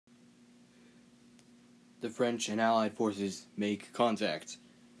the French and Allied forces make contact.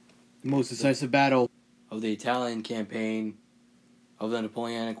 The most decisive battle of the Italian campaign of the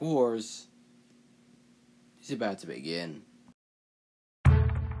Napoleonic Wars is about to begin.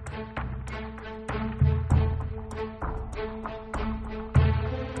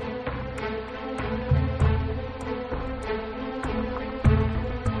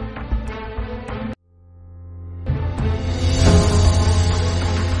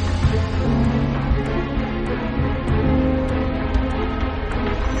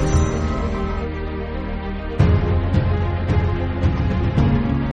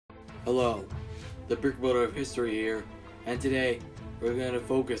 Hello, the brick builder of history here, and today we're going to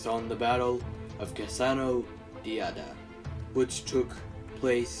focus on the Battle of Cassano d'Adda, which took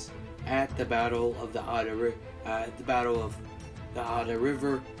place at the Battle of the Adda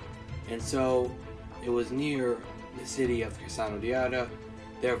River, and so it was near the city of Cassano d'Adda.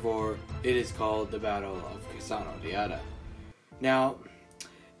 Therefore, it is called the Battle of Cassano d'Adda. Now,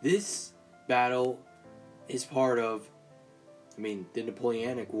 this battle is part of the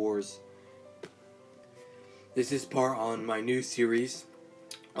Napoleonic Wars. This is part on my new series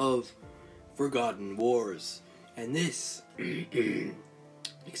of Forgotten Wars. And this,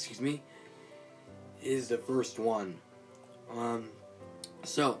 excuse me, is the first one.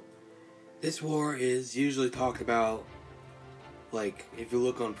 So, this war is usually talked about, like, if you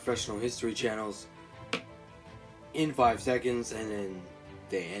look on professional history channels, in 5 seconds, and then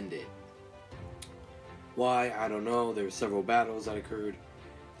they end it. Why? I don't know. There were several battles that occurred.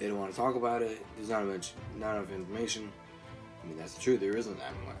 They don't want to talk about it. There's not enough information. I mean, that's true. There isn't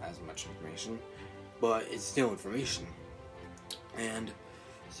as much information, but it's still information. And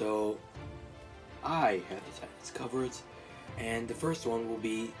so I have decided to cover it. And the first one will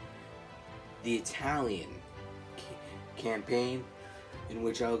be the Italian campaign, in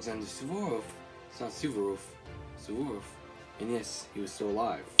which Alexander Suvorov, it's not Suvorov, and yes, he was still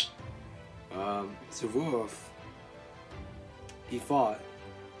alive. Suvorov, he fought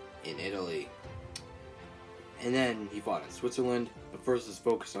in Italy, and then he fought in Switzerland, but first let's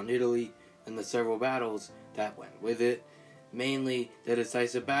focus on Italy and the several battles that went with it, mainly the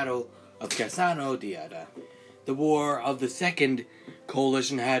decisive battle of Cassano d'Adda. The war of the second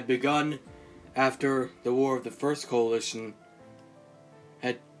coalition had begun after the war of the first coalition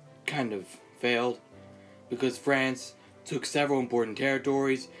had kind of failed, because France took several important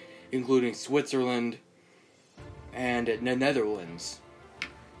territories, including Switzerland and the Netherlands.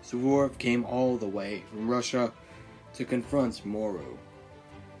 Suvorov came all the way from Russia to confront Moreau.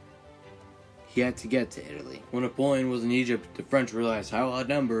 He had to get to Italy. When Napoleon was in Egypt, the French realized how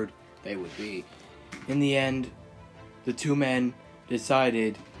outnumbered they would be. In the end, the two men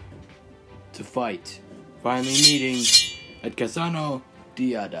decided to fight, finally meeting at Cassano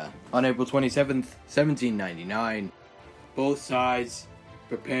d'Adda on April 27th, 1799. Both sides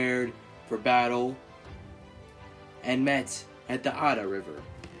prepared for battle and met at the Adda River.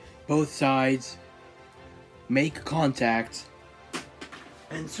 Both sides make contact,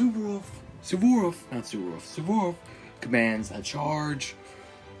 and Suvorov commands a charge,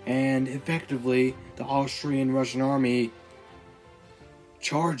 and effectively the Austrian-Russian army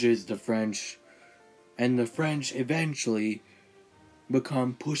charges the French, and the French eventually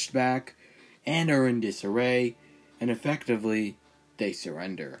become pushed back and are in disarray, and effectively they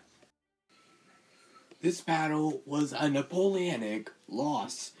surrender. This battle was a Napoleonic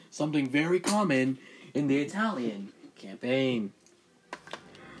loss, something very common in the Italian campaign.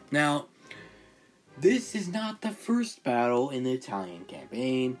 Now, this is not the first battle in the Italian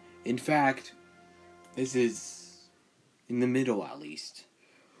campaign. In fact, this is in the middle, at least.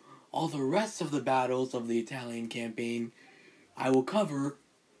 All the rest of the battles of the Italian campaign I will cover.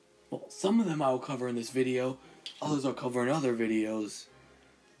 Well, some of them I will cover in this video, others I'll cover in other videos,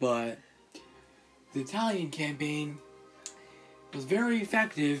 but the Italian campaign was very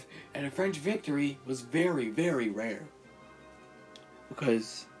effective, and a French victory was very, very rare,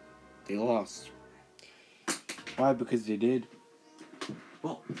 because they lost. Why? Because they did.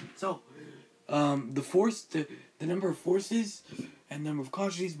 Well, so the number of forces and number of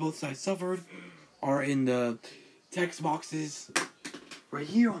casualties both sides suffered are in the text boxes right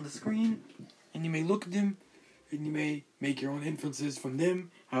here on the screen, and you may look at them and you may make your own inferences from them.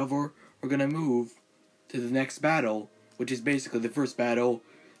 However, we're gonna move to the next battle, which is basically the first battle,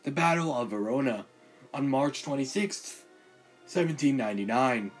 the Battle of Verona, on March 26th,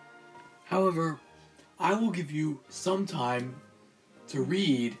 1799. However, I will give you some time to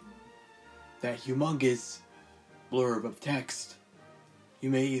read that humongous blurb of text. You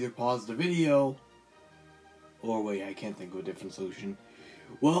may either pause the video, or wait, I can't think of a different solution.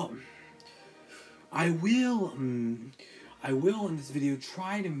 Well, I will in this video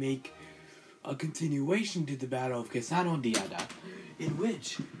try to make a continuation to the Battle of Cassano d'Adda, in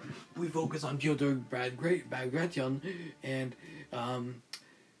which we focus on Piotr Bagration and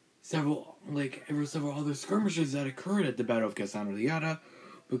several other skirmishes that occurred at the Battle of Cassano d'Adda,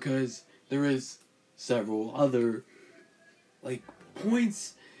 because there is several other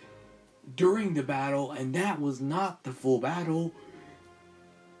points during the battle, and that was not the full battle,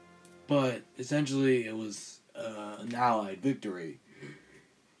 but essentially it was an Allied victory.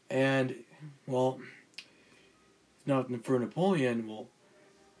 And, well, if not for Napoleon,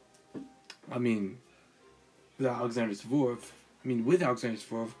 with Alexander Suvorov,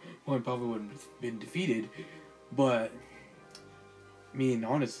 Napoleon probably wouldn't have been defeated, but,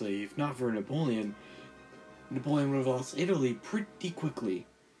 honestly, if not for Napoleon would have lost Italy pretty quickly.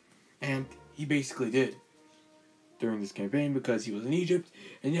 And he basically did during this campaign, because he was in Egypt.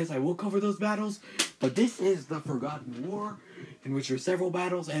 And yes, I will cover those battles, but this is the Forgotten War, in which there are several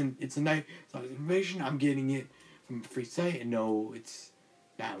battles, and it's not information. I'm getting it from a free site, and no, it's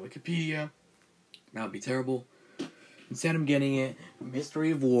not Wikipedia. That would be terrible. Instead, I'm getting it from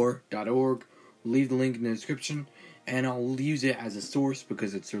historyofwar.org. We'll leave the link in the description, and I'll use it as a source,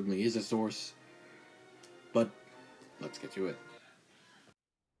 because it certainly is a source. But let's get to it.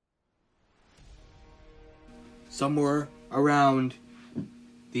 Somewhere around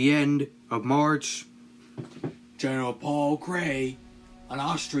the end of March, General Paul Kray, an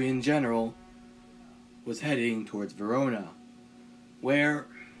Austrian general, was heading towards Verona, where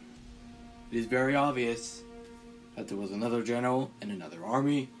it is very obvious that there was another general and another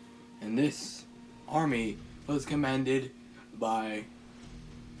army, and this army was commanded by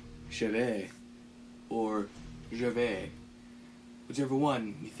Chevet, or Javet, whichever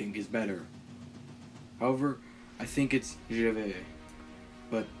one you think is better. However, I think it's Javet,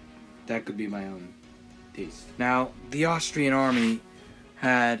 but that could be my own taste. Now, the Austrian army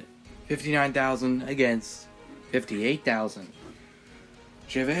had 59,000 against 58,000.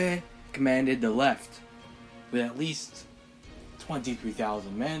 Javet commanded the left with at least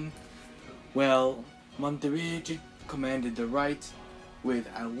 23,000 men, while Monterrey commanded the right with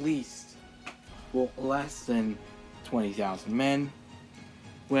at least, less than 20,000 men.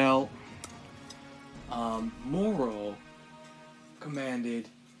 Well, Moro commanded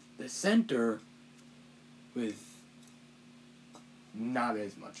the center with not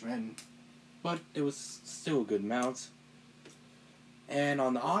as much men, but it was still a good amount. And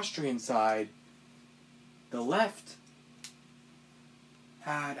on the Austrian side, the left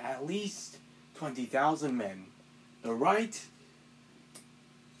had at least 20,000 men. The right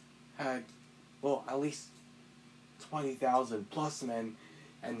had, at least 20,000 plus men,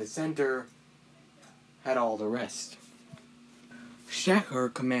 and the center had all the rest.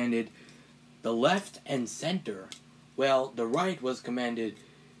 Schecher commanded the left and center, while the right was commanded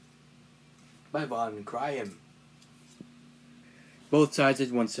by von Kreihem. Both sides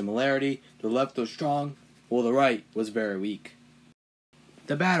had one similarity: the left was strong, while the right was very weak.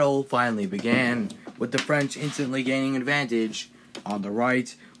 The battle finally began, with the French instantly gaining advantage on the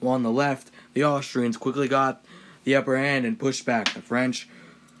right, while on the left, the Austrians quickly got the upper hand and pushed back the French,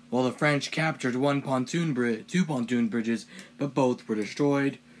 while the French captured two pontoon bridges, but both were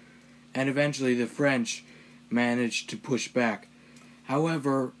destroyed, and eventually the French managed to push back.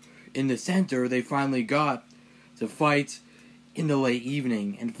 However, in the center, they finally got to fight in the late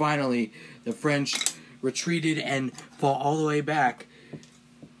evening, and finally the French retreated and fought all the way back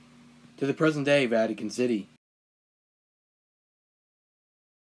to the present-day Vatican City.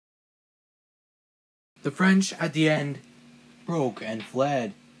 The French, at the end, broke and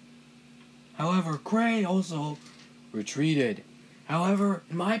fled. However, Kray also retreated. However,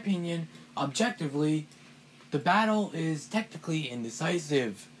 in my opinion, objectively, the battle is technically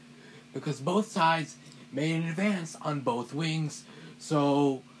indecisive, because both sides made an advance on both wings,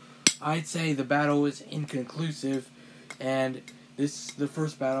 so I'd say the battle was inconclusive, and the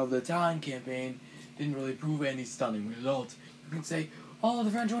first battle of the Italian campaign didn't really prove any stunning results. You can say, the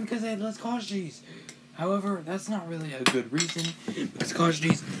French won because they had less casualties. However, that's not really a good reason, because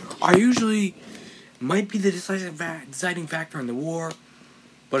casualties might be the deciding factor in the war,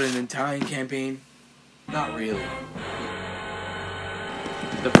 but in an Italian campaign, not really.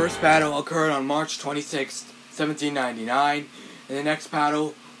 The first battle occurred on March 26, 1799, and the next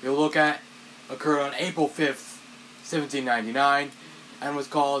battle we'll look at occurred on April 5th, 1799, and was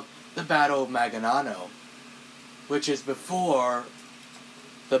called the Battle of Magnano, which is before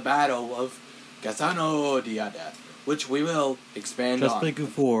the Battle of Cassano d'Adda, which we will expand on. Just like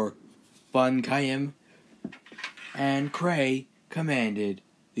before, von Kreihem and Kray commanded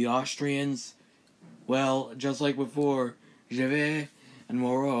the Austrians, Well, just like before, Gervais and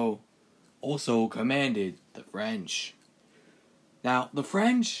Moreau also commanded the French. Now, the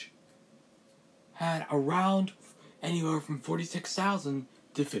French had around anywhere from 46,000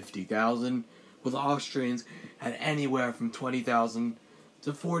 to 50,000, while the Austrians had anywhere from 20,000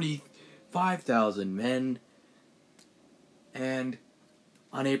 to 45,000 men. And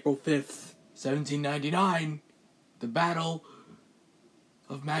on April 5th, 1799, the Battle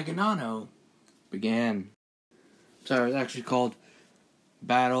of Magnano began. Sorry, it was actually called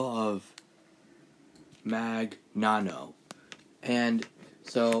Battle of Magnano. And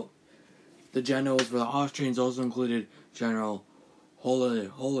so the generals for the Austrians also included General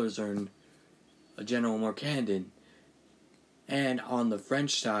Hohenzollern, General Morcandon, and on the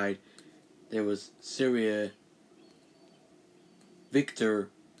French side there was Syria, Victor,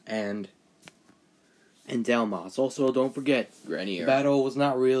 and Delmas. Also, don't forget, Grenier. The battle was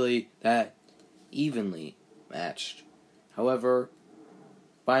not really that evenly matched. However,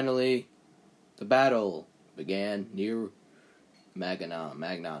 finally, the battle began near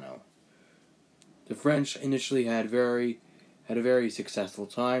Magnano. The French initially had a very successful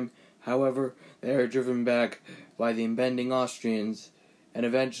time. However, they were driven back by the impending Austrians, and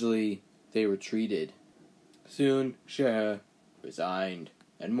eventually they retreated. Soon, Scherer resigned,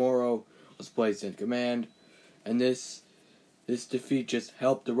 and Moreau was placed in command, and this defeat just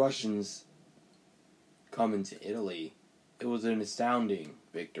helped the Russians come into Italy. It was an astounding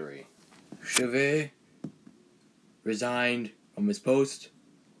victory. Scherer resigned from his post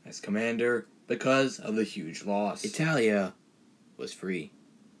as commander because of the huge loss. Italia was free.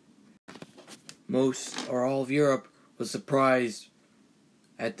 Most or all of Europe was surprised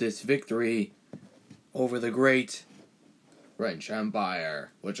at this victory over the great French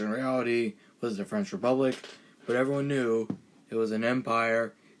Empire, which in reality was the French Republic, but everyone knew it was an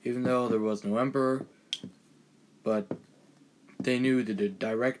empire, even though there was no emperor, but they knew that the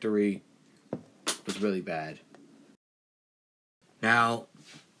directory was really bad. Now,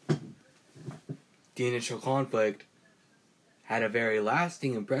 the initial conflict had a very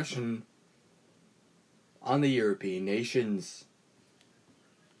lasting impression on the European nations,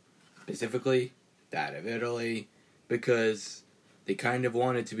 specifically that of Italy, because they kind of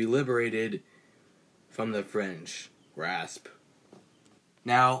wanted to be liberated from the French grasp.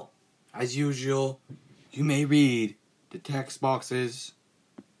 Now, as usual, you may read the text boxes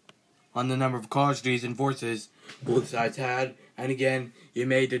on the number of casualties and forces both sides had, and again, you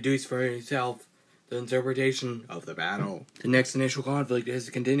may deduce for yourself the interpretation of the battle. The next initial conflict is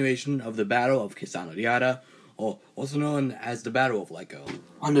a continuation of the Battle of Cassano d'Adda, also known as the Battle of Lecco.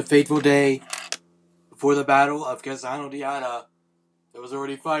 On the fateful day before the Battle of Cassano d'Adda, there was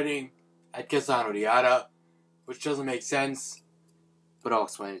already fighting at Cassano d'Adda, which doesn't make sense, but I'll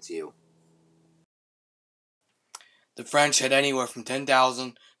explain it to you. The French had anywhere from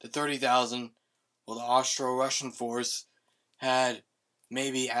 10,000 to 30,000, while the Austro-Russian force had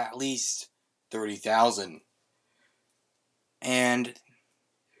maybe at least 30,000. And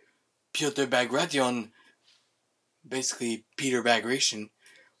Piotr Bagration, basically Peter Bagration,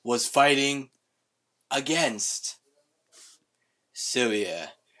 was fighting against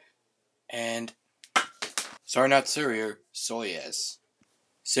Syria. And, sorry, not Syria, Soyuz.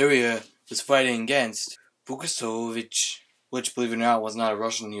 Syria was fighting against Vukasovic, which, believe it or not, was not a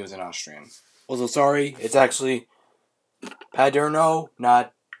Russian, he was an Austrian. Also, sorry, it's actually Paderno,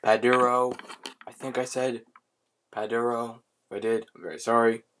 not Paduro. I think I said Paduro. If I did, I'm very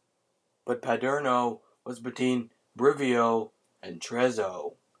sorry. But Paderno was between Brivio and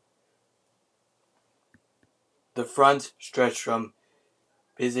Trezzo. The front stretched from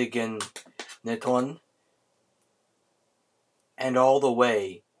Bassignana and all the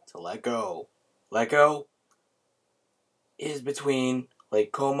way to Lecco. Lecco is between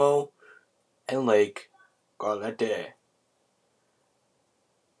Lake Como and Lake Garlette.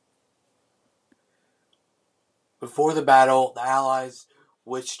 Before the battle, the Allies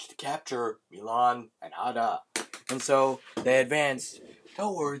wished to capture Milan and Adda, and so they advanced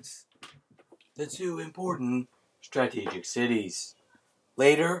towards the two important strategic cities.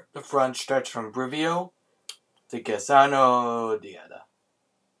 Later, the front stretched from Brivio to Cassano d'Adda.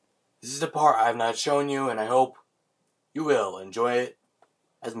 This is the part I have not shown you, and I hope you will enjoy it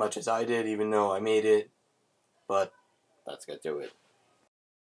as much as I did, even though I made it. But let's get to it.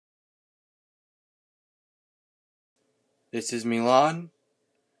 This is Milan,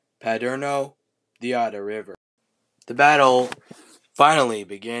 Paderno, the Adda River. The battle finally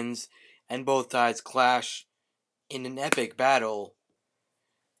begins, and both sides clash in an epic battle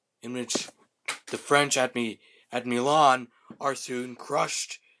in which the French at Milan are soon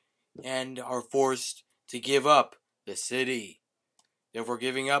crushed and are forced to give up the city, therefore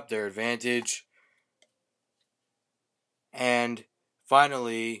giving up their advantage. And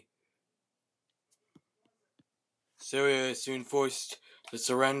finally, Syria is soon forced to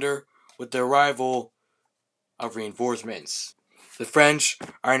surrender with the arrival of reinforcements. The French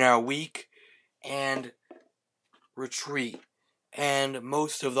are now weak and retreat, and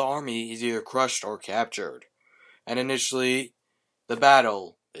most of the army is either crushed or captured. And initially, the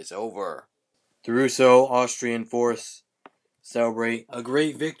battle is over. The Russo-Austrian force celebrate a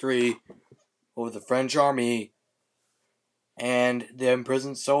great victory over the French army, and the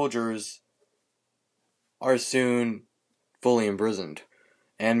imprisoned soldiers are soon fully imprisoned,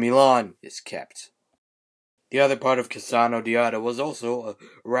 and Milan is kept. The other part of Cassano d'Adda was also a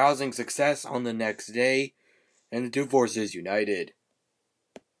rousing success on the next day, and the two forces united,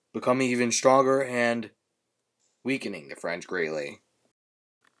 becoming even stronger and weakening the French greatly.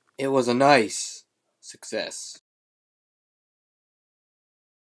 It was a nice success.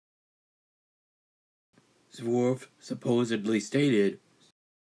 Suvorov supposedly stated,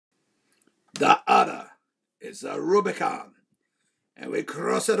 "The Adda is a Rubicon, and we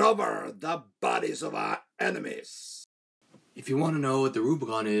cross it over the bodies of our enemies." If you want to know what the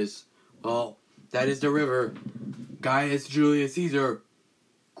Rubicon is, well, that is the river Gaius Julius Caesar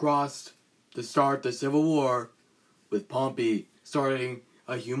crossed to start the Civil War, with Pompey starting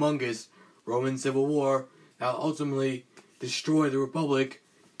a humongous Roman Civil War that will ultimately destroy the Republic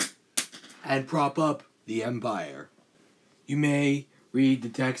and prop up the Empire. You may read the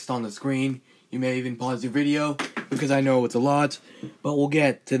text on the screen, you may even pause your video, because I know it's a lot, but we'll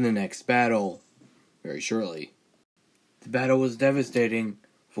get to the next battle very shortly. The battle was devastating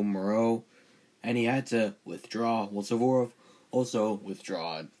for Moreau, and he had to withdraw, while Suvorov also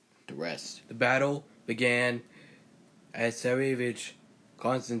withdrew the rest. The battle began as Tsarevich,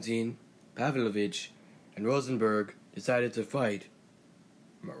 Konstantin, Pavlovich, and Rosenberg decided to fight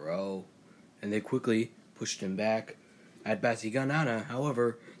Moreau, and they quickly pushed him back. At Bassignana,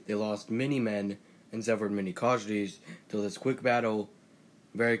 however, they lost many men and suffered many casualties, till this quick battle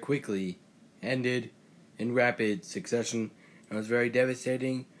very quickly ended in rapid succession, and was very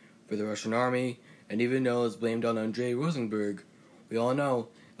devastating for the Russian army. And even though it was blamed on Andrei Rosenberg, we all know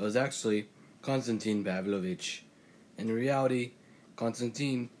it was actually Konstantin Pavlovich. In reality,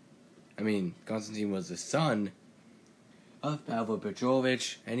 Konstantin was the son of Pavel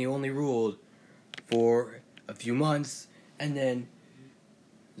Petrovich, and he only ruled for a few months, and then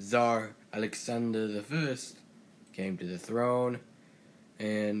Tsar Alexander I came to the throne,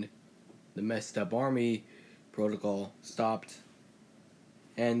 and the messed up army protocol stopped,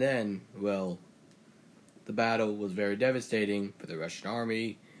 and then, well, the battle was very devastating for the Russian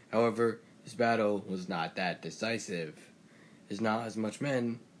army. However, this battle was not that decisive, as not as much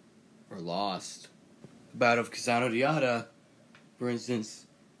men were lost. The Battle of Cassano d'Adda, for instance,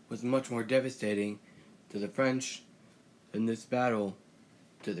 was much more devastating to the French than this battle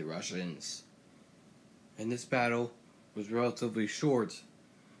to the Russians. And this battle was relatively short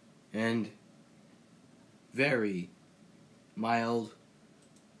and very mild,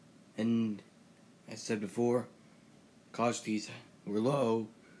 and as said before, casualties were low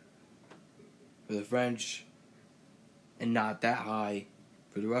for the French and not that high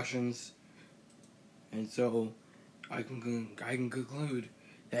for the Russians, and so I can conclude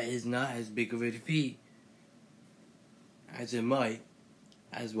that it is not as big of a defeat as it might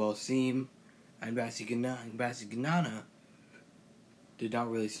as well seem, and Bassignana did not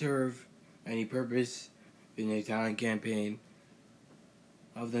really serve any purpose in the Italian campaign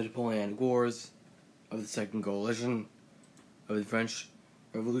of the Napoleonic Wars, of the Second Coalition, of the French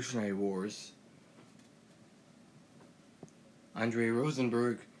Revolutionary Wars. Andrei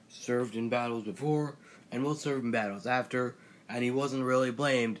Rosenberg served in battles before and will serve in battles after, and he wasn't really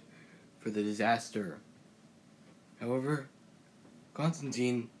blamed for the disaster. However,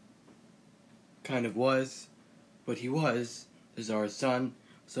 Constantine kind of was, but he was the Tsar's son,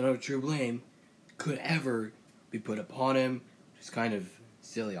 so no true blame could ever be put upon him, which is kind of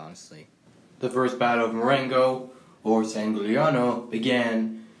silly, honestly. The first battle of Marengo, or San Giuliano,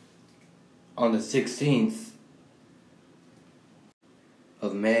 began on the 16th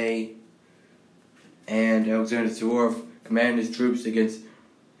of May, and Alexander Suvorov commanded his troops against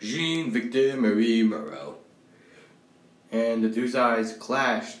Jean-Victor Marie Moreau. And the two sides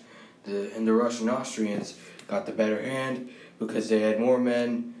clashed, and the Russian Austrians got the better hand because they had more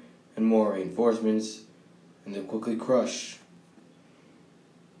men and more reinforcements, and they quickly crushed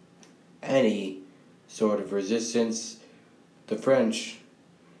any sort of resistance the French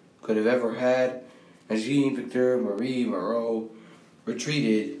could have ever had, and Jean-Victor Marie Moreau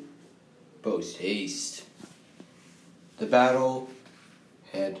retreated post haste. The battle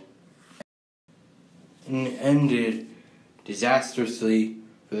had ended disastrously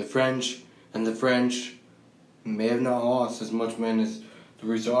for the French, and the French may have not lost as much men as the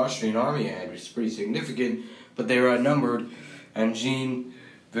Russo-Austrian army had, which is pretty significant, but they were outnumbered, and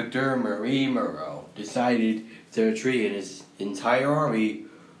Jean-Victor Marie Moreau decided to retreat in his entire army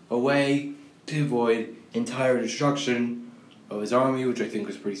away to avoid entire destruction of his army, which I think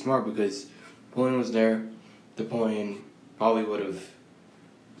was pretty smart because Napoleon was there. Napoleon probably would have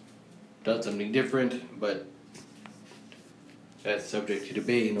done something different, but that's subject to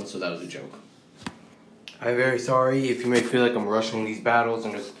debate, and also that was a joke. I'm very sorry if you may feel like I'm rushing these battles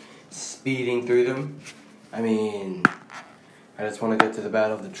and just speeding through them. I mean, I just want to get to the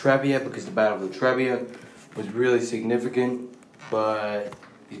Battle of the Trebbia because the Battle of the Trebbia was really significant, but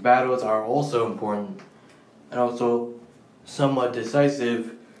these battles are also important and also somewhat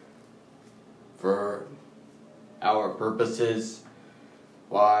decisive for our purposes.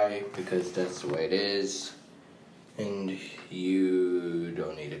 Why? Because that's the way it is, and you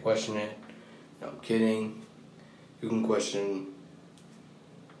don't need to question it. No, I'm kidding. You can question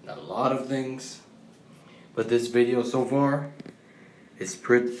not a lot of things, but this video so far is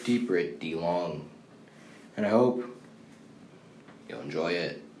pretty long, and I hope you'll enjoy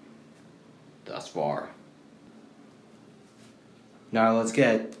it thus far. Now let's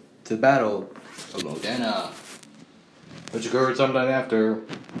get to the Battle of Modena, which occurred sometime after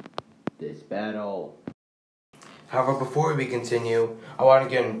this battle. However, before we continue, I want to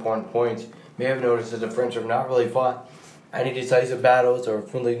get an important point. You may have noticed that the French have not really fought any decisive battles or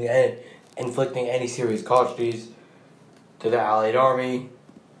inflicting any serious casualties to the Allied army.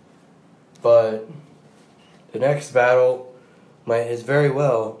 But the next battle is very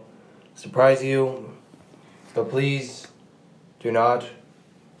well surprise you. But please do not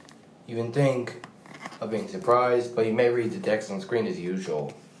even think of being surprised, but you may read the text on screen as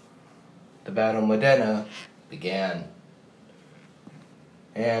usual. The Battle of Modena began,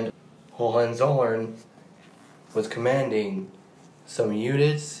 and Hohenzollern was commanding some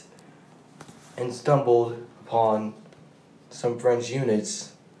units and stumbled upon some French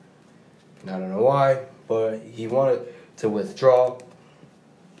units. And I don't know why, but he wanted to withdraw,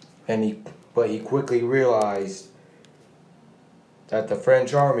 but he quickly realized that the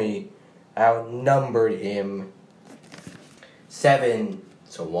French army outnumbered him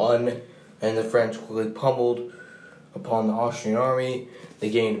 7-1, and the French quickly pummeled upon the Austrian army. They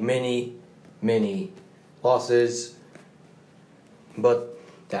gained many losses, but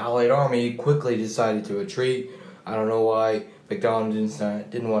the Allied army quickly decided to retreat. I don't know why MacDonald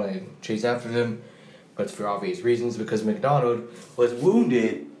didn't want to chase after them, but it's for obvious reasons, because MacDonald was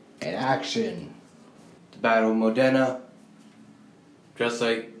wounded in action. The Battle of Modena, just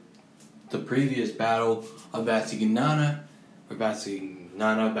like the previous battle of Bassignana,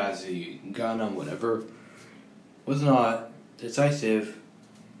 whatever, was not decisive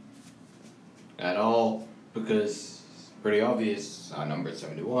at all, because it's pretty obvious, on number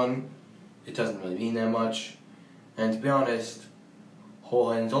 71, it doesn't really mean that much. And to be honest,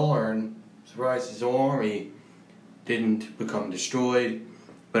 Hohenzollern, surprised his whole army didn't become destroyed,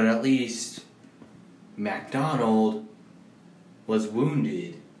 but at least MacDonald was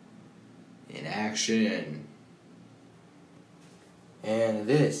wounded in action. And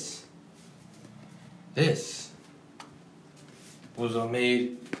this was what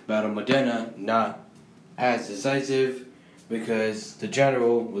made Battle of Modena not as decisive, because the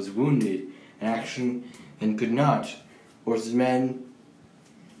general was wounded in action and could not force his men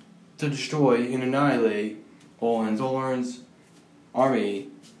to destroy and annihilate Hohenzollern's army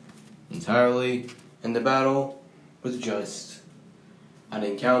entirely, and the battle was just an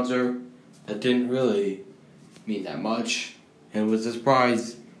encounter that didn't really mean that much, and was a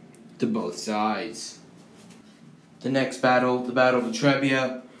surprise to both sides. The next battle, the Battle of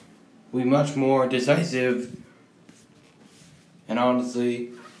Trebbia, will be much more decisive, and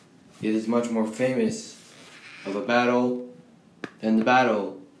honestly, it is much more famous of a battle than the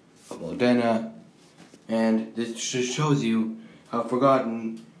Battle of Modena, and this just shows you how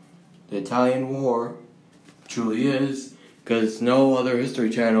forgotten the Italian War truly is, because no other history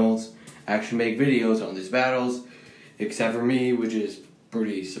channels actually make videos on these battles, except for me, which is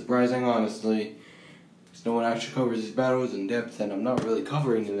pretty surprising, honestly. Because no one actually covers these battles in depth, and I'm not really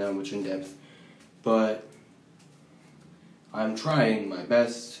covering them that much in depth, but I'm trying my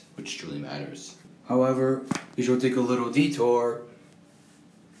best, which truly matters. However, we shall take a little detour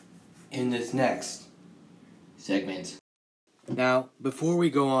in this next segment. Now, before we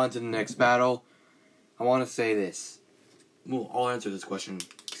go on to the next battle, I want to say this. Well, I'll answer this question.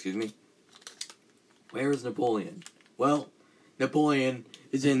 Excuse me. Where is Napoleon? Well, Napoleon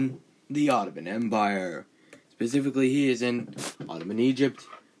is in the Ottoman Empire. Specifically, he is in Ottoman Egypt,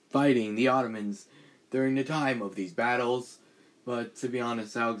 fighting the Ottomans during the time of these battles. But to be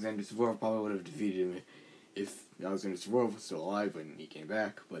honest, Alexander Suvorov probably would have defeated him if Alexander Suvorov was still alive when he came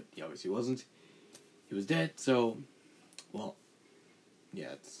back. But he obviously wasn't. He was dead, so, well,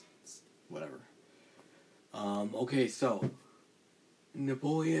 yeah, it's whatever. Okay, so,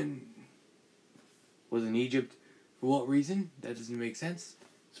 Napoleon was in Egypt. For what reason? That doesn't make sense.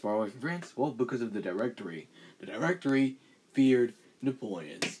 It's far away from France. Well, because of the Directory. The Directory feared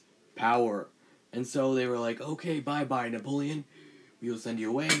Napoleon's power. And so they were like, okay, bye-bye, Napoleon. We'll send you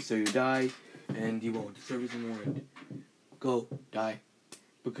away so you die, and you won't serve us anymore, and go, die.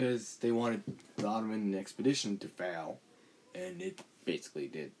 Because they wanted the Ottoman expedition to fail. And it basically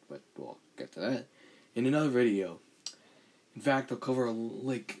did, but we'll get to that in another video. In fact, I'll cover,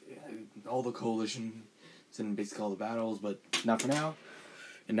 like, all the coalitions and basically all the battles, but not for now,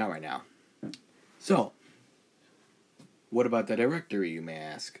 and not right now. So, what about the Directory, you may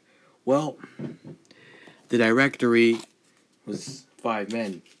ask? Well, the Directory was 5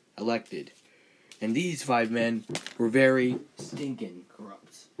 men elected, and these 5 men were very stinking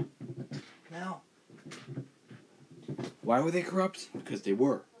corrupt. Now, why were they corrupt? Because they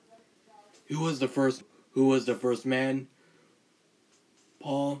were. Who was the first man?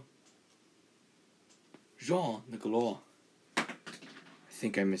 Paul Jean Nicolas. I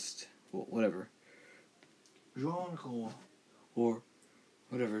think I missed, well, whatever. Jean Nicolas. Or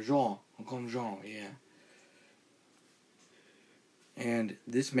whatever, Jean. I'll call him Jean, yeah. And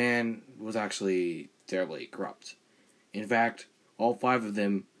this man was actually terribly corrupt. In fact, all 5 of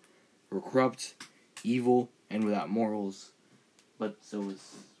them were corrupt, evil, and without morals. But so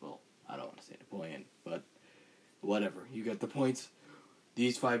was, well, I don't want to say Napoleon, but whatever. You get the point.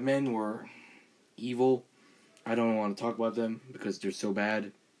 These 5 men were evil. I don't want to talk about them because they're so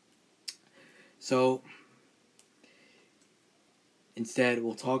bad. So, instead,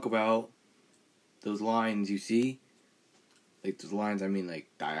 we'll talk about those lines you see. Like, those lines, I mean, like,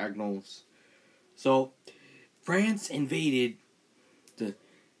 diagonals. So, France invaded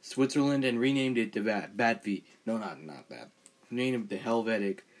Switzerland and renamed it the Batvi. No, not that. Renamed it the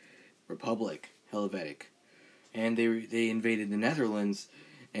Helvetic Republic. Helvetic. And they invaded the Netherlands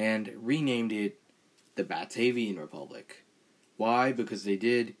and renamed it the Batavian Republic. Why? Because they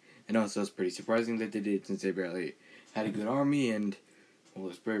did. And also, it's pretty surprising that they did, since they barely had a good army and, well, it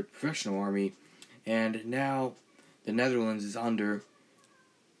was a very professional army. And now the Netherlands is under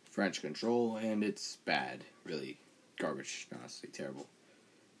French control, and it's bad. Really garbage, honestly, terrible.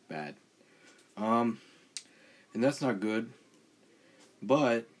 Bad. And that's not good.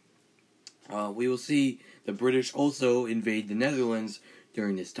 But we will see the British also invade the Netherlands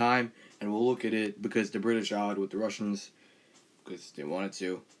during this time, and we'll look at it because the British allied with the Russians because they wanted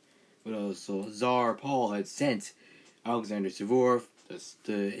to. But also, Tsar Paul had sent Alexander Suvorov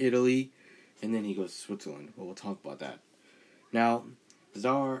to Italy, and then he goes to Switzerland. Well, we'll talk about that. Now,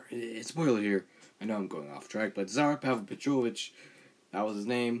 Tsar, spoiler here, I know I'm going off track, but Tsar Pavel Petrovich, that was his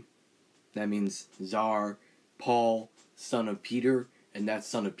name. That means Tsar Paul, son of Peter, and that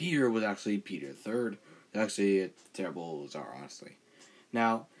son of Peter was actually Peter III. Actually a terrible Tsar, honestly.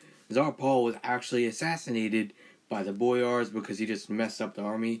 Now, Tsar Paul was actually assassinated by the boyars because he just messed up the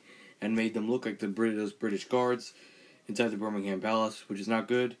army and made them look like those British guards inside the Birmingham Palace, which is not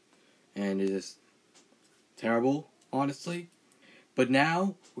good, and it is terrible, honestly. But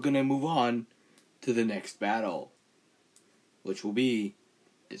now, we're going to move on to the next battle, which will be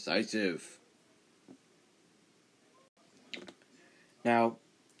decisive. Now,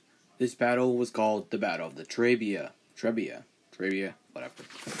 this battle was called the Battle of the Trebbia, whatever.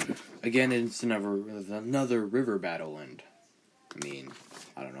 Again, it's another river battle, and I mean,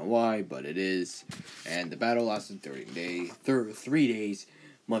 I don't know why, but it is. And the battle lasted 3 days,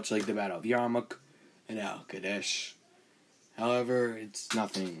 much like the Battle of Yarmouk and Al-Qadesh. However, it's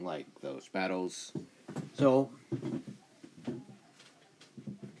nothing like those battles. So,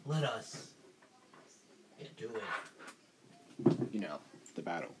 let us get to it. You know, the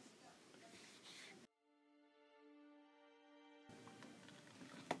battle.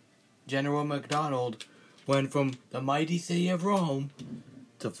 General MacDonald went from the mighty city of Rome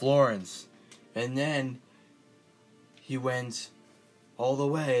to Florence, and then he went all the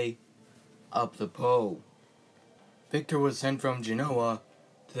way up the Po. Victor was sent from Genoa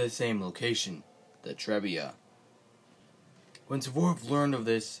to the same location, the Trebbia. When Suvorov learned of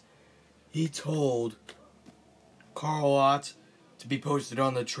this, he told Carlot to be posted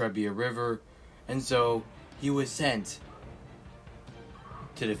on the Trebbia River, and so he was sent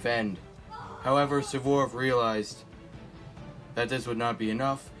to defend However, Suvorov realized that this would not be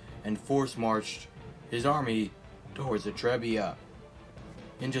enough and force-marched his army towards the Trebbia.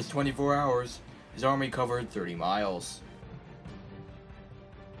 In just 24 hours, his army covered 30 miles.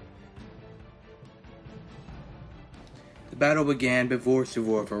 The battle began before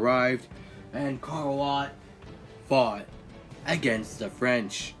Suvorov arrived, and Carlot fought against the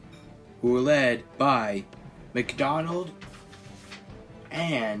French, who were led by MacDonald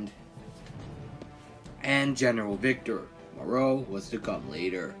and General Victor. Moreau was to come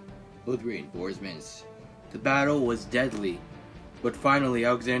later with reinforcements. The battle was deadly, but finally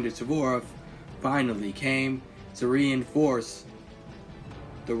Alexander Suvorov finally came to reinforce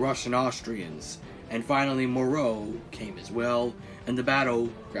the Russian-Austrians, and finally Moreau came as well, and the battle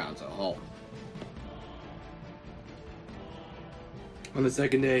ground to a halt. On the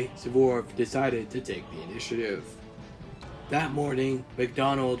second day, Suvorov decided to take the initiative. That morning,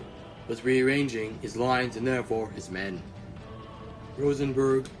 MacDonald was rearranging his lines and therefore his men.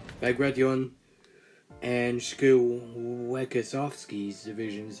 Rosenberg, Bagration, and Shkwekiesowski's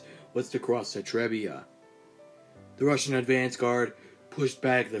divisions was to cross the Trebbia. The Russian advance guard pushed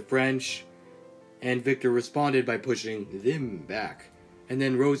back the French, and Victor responded by pushing them back. And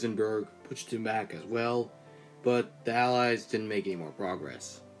then Rosenberg pushed him back as well, but the Allies didn't make any more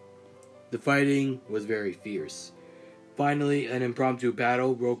progress. The fighting was very fierce. Finally, an impromptu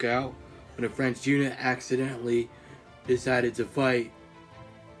battle broke out when a French unit accidentally decided to fight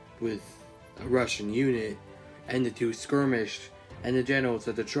with a Russian unit, and the two skirmished, and the generals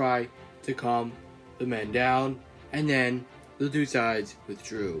had to try to calm the men down, and then the two sides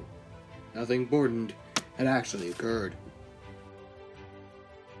withdrew. Nothing important had actually occurred.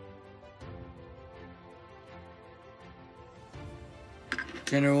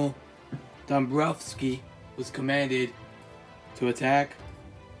 General Dombrowski was commanded to attack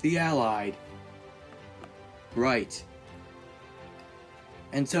the Allied right.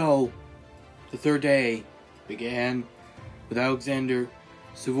 And so, the third day began with Alexander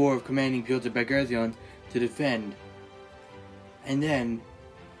Suvorov commanding Pyotr Bagration to defend. And then,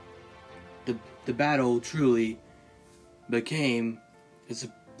 the battle truly became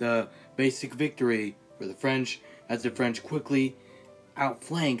the basic victory for the French, as the French quickly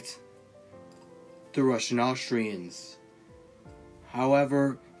outflanked the Russian-Austrians.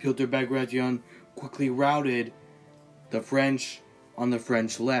 However, Pyotr Bagration quickly routed the French on the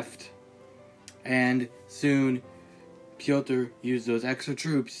French left, and soon Pyotr used those extra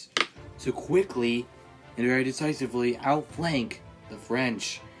troops to quickly and very decisively outflank the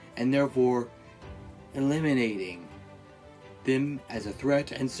French, and therefore eliminating them as a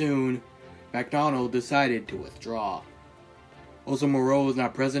threat, and soon MacDonald decided to withdraw. Also, Moreau was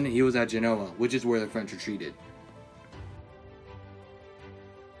not present, he was at Genoa, which is where the French retreated.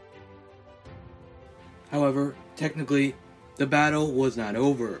 However, technically, the battle was not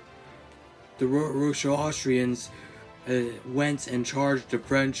over. The Russo-Austrians went and charged the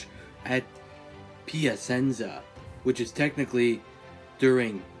French at Piacenza, which is technically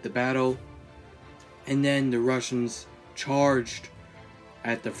during the battle, and then the Russians charged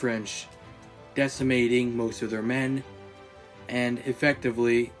at the French, decimating most of their men, and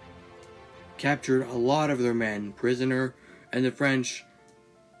effectively captured a lot of their men prisoner, and the French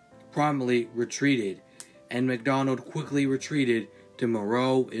promptly retreated, and MacDonald quickly retreated to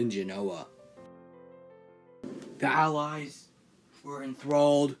Moreau in Genoa. The Allies were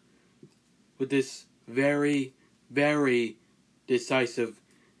enthralled with this very, very decisive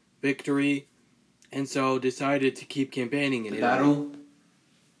victory, and so decided to keep campaigning in Italy. The Battle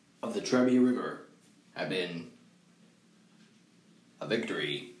of the Trebbia River had been a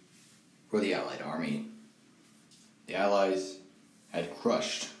victory for the Allied army. The Allies had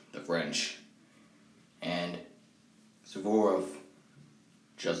crushed the French, and Suvorov,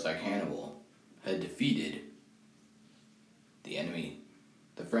 just like Hannibal, had defeated the enemy.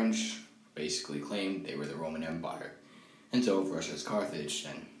 The French basically claimed they were the Roman Empire, and so if Russia's Carthage,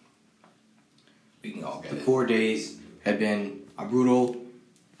 then we can all get it. The 4 days had been a brutal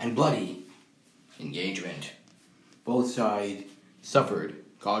and bloody engagement. Both sides suffered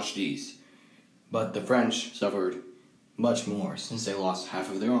casualties, but the French suffered much more, since they lost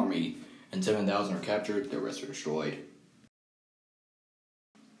half of their army, and 7,000 were captured, the rest were destroyed.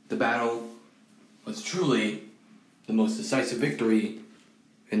 The battle was truly the most decisive victory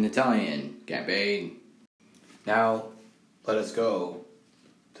in the Italian campaign. Now, let us go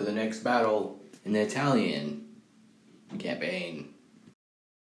to the next battle in the Italian campaign.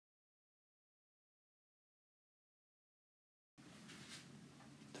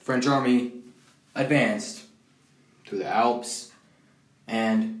 The French army advanced through the Alps,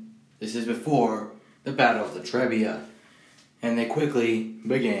 and This is before the Battle of the Trebbia, and they quickly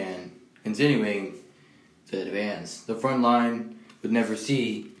began continuing to advance. The front line would never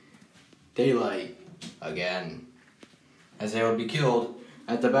see daylight again, as they would be killed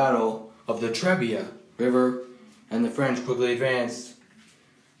at the Battle of the Trebbia River, and the French quickly advanced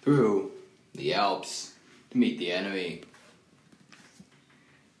through the Alps to meet the enemy.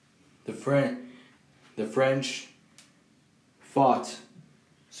 The French fought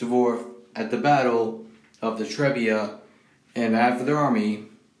Suvorov at the Battle of the Trebbia, and half of their army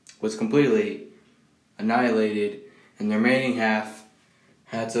was completely annihilated, and the remaining half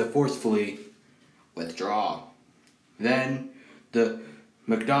had to forcefully withdraw. Then the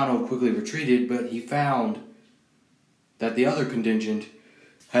Magnano quickly retreated, but he found that the other contingent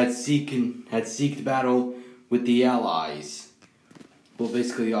had seeked battle with the Allies. Well,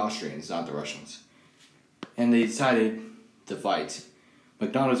 basically the Austrians, not the Russians. And they decided to fight.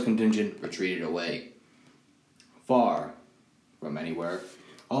 Magnano's contingent retreated away, far from anywhere,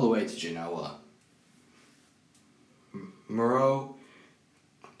 all the way to Genoa. Moreau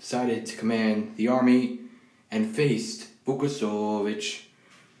decided to command the army and faced Vukasovic,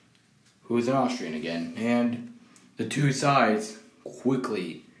 who was an Austrian again, and the two sides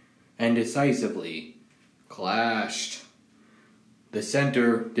quickly and decisively clashed. The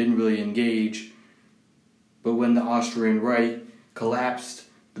center didn't really engage, but when the Austrian right collapsed,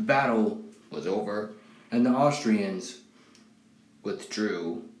 the battle was over, and the Austrians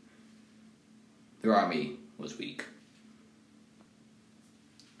withdrew. Their army was weak.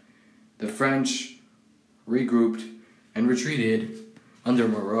 The French regrouped and retreated under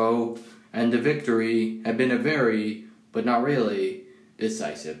Moreau, and the victory had been a very, but not really,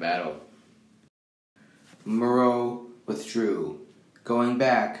 decisive battle. Moreau withdrew, going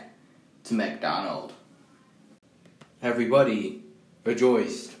back to MacDonald. Everybody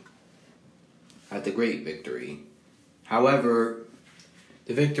rejoiced at the great victory. However,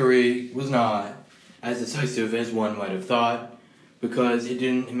 the victory was not as decisive as one might have thought, because it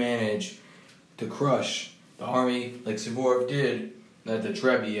didn't manage to crush the army like Suvorov did at the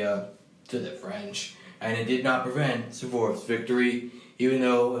Trebbia to the French, and it did not prevent Suvorov's victory, even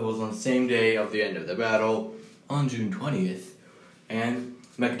though it was on the same day of the end of the battle, on June 20th. And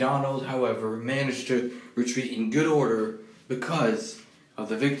MacDonald, however, managed to retreat in good order because of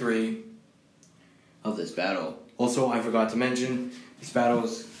the victory of this battle. Also, I forgot to mention, this battle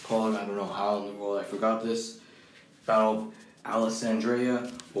is called, I don't know how in the world I forgot this, Battle of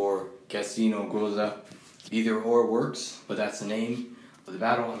Alessandria or Cassano Groza. Either or works, but that's the name of the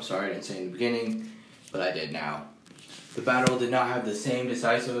battle. I'm sorry I didn't say in the beginning, but I did now. The battle did not have the same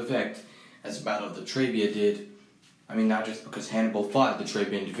decisive effect as the Battle of the Trebbia did. I mean, not just because Hannibal fought the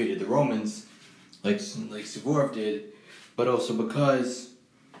Trebbia and defeated the Romans, like Suvorov did, but also because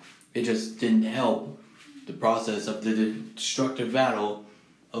it just didn't help the process of the destructive battle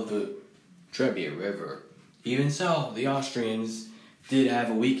of the Trebbia River. Even so, the Austrians did have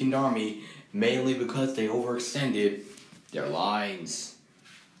a weakened army, mainly because they overextended their lines.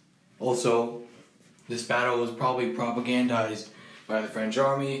 Also, this battle was probably propagandized by the French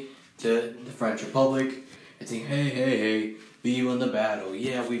army to the French Republic, and saying, hey, we won the battle,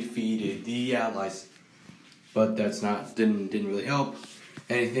 yeah, we defeated the Allies. But that's didn't really help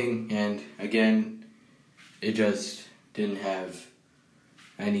anything, and again, it just didn't have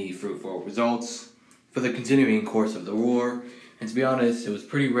any fruitful results for the continuing course of the war. And to be honest, it was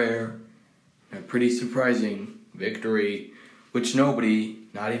pretty rare and a pretty surprising victory, which nobody,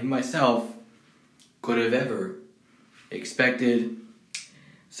 not even myself, could have ever expected.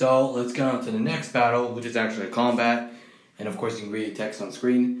 So let's get on to the next battle, which is actually a combat, and of course you can read the text on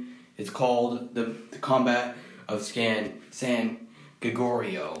screen. It's called the Combat of San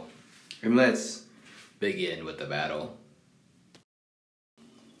Gregorio. And let's begin with the battle.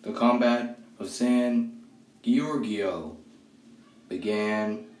 The Combat of San Giorgio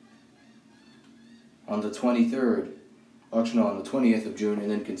began on the 23rd, actually no, on the 20th of June, and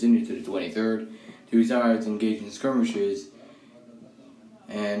then continued to the 23rd. Two sides engaged in skirmishes,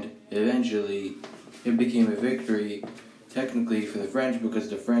 and eventually it became a victory, technically for the French, because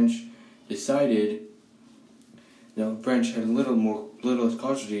the French decided the French had little less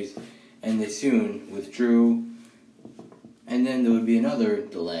casualties, and they soon withdrew. And then there would be another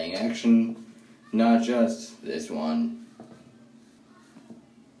delaying action, not just this one.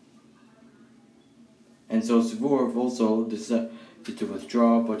 And so Suvorov also decided to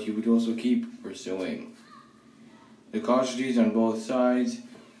withdraw, but he would also keep pursuing. The casualties on both sides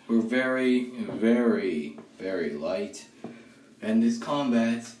were very, very, very light, and this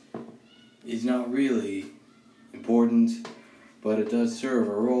combat is not really important, but it does serve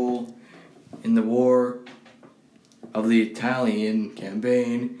a role in the war of the Italian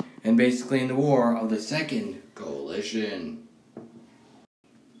campaign, and basically in the war of the Second Coalition.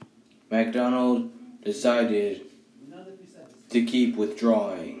 MacDonald decided to keep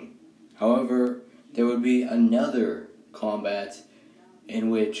withdrawing. However, there would be another combat in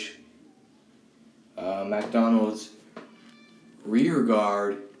which MacDonald's rear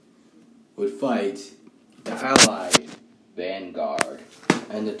guard would fight the Allied vanguard,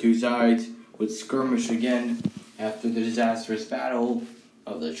 and the two sides would skirmish again after the disastrous battle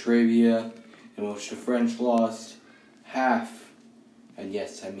of the Trebbia, in which the French lost half, and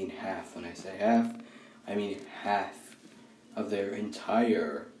yes, I mean half. When I say half, I mean half of their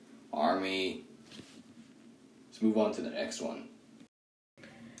entire army. Let's move on to the next one.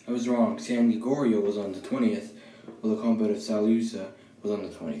 I was wrong. San Gregorio was on the 20th, while the combat of Salusa was on the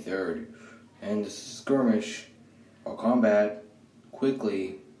 23rd. And the skirmish, or combat,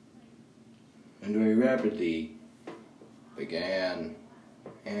 quickly and very rapidly began.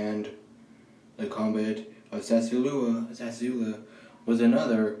 And the combat of Sassuolo was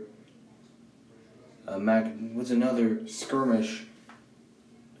another skirmish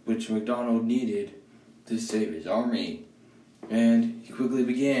which MacDonald needed to save his army. And he quickly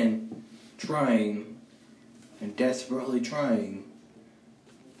began desperately trying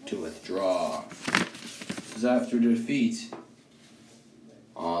to withdraw. This was after defeat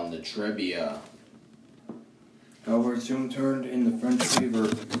on the Trebbia. However, it soon turned in the French favor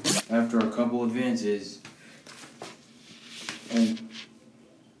after a couple advances,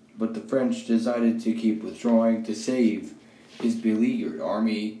 but the French decided to keep withdrawing to save his beleaguered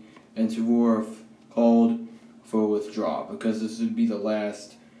army, and Suvorov called for withdrawal because this would be the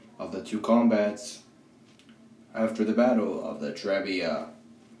last of the two combats after the Battle of the Trebbia,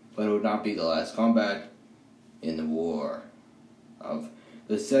 but it would not be the last combat in the war of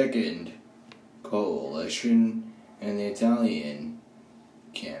the Second Coalition and the Italian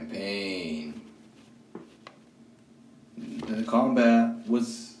campaign. The combat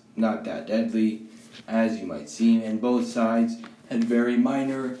was not that deadly, as you might see, and both sides had very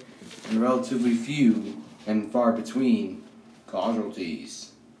minor and relatively few and far between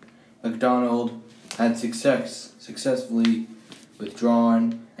casualties. MacDonald had successfully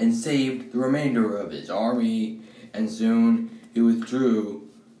withdrawn and saved the remainder of his army, and soon he withdrew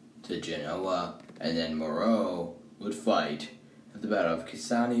to Genoa, and then Moreau would fight at the Battle of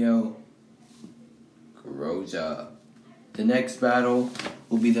Cassano. The next battle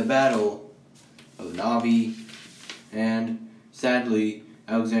will be the Battle of Navi, and sadly,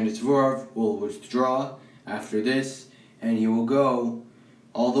 Alexander Suvorov will withdraw after this, and he will go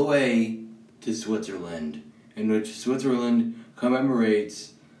all the way to Switzerland, in which Switzerland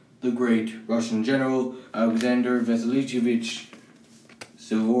commemorates the great Russian general Alexander Vasilievich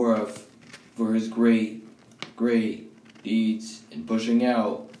Suvorov for his great deeds in pushing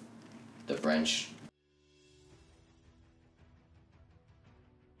out the French.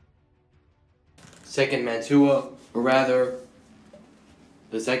 Second Mantua, or rather,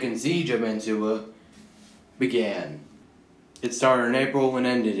 the second siege of Mantua began. It started in April and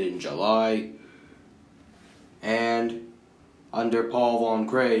ended in July, and under Paul von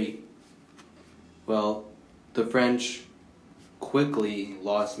Kray, the French quickly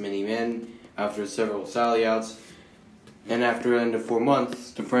lost many men after several sallyouts, and after the end of 4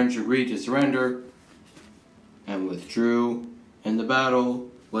 months, the French agreed to surrender and withdrew, and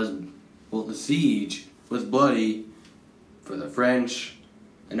the siege was bloody for the French,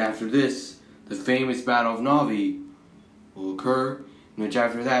 and after this, the famous Battle of Navi will occur, in which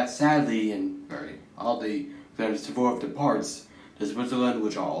after that, sadly and very oddly, Suvorov departs to Switzerland,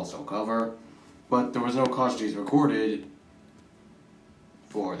 which I'll also cover, but there was no casualties recorded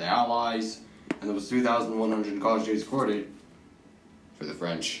for the Allies, and there was 3,100 casualties recorded for the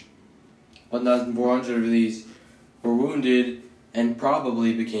French. 1,400 of these were wounded and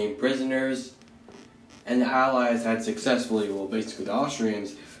probably became prisoners, and the Allies had successfully, basically the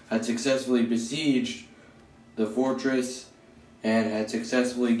Austrians, had successfully besieged the fortress and had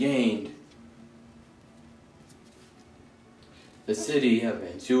successfully gained the city of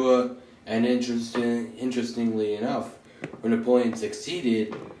Mantua. And interestingly enough, when Napoleon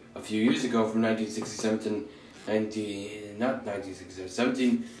succeeded a few years ago from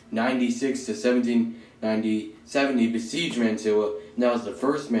 1796 to 1797, he besieged Mantua, and that was the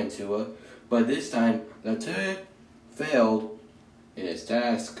first Mantua, but this time Lateux failed in his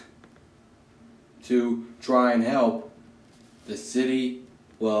task to try and help the city.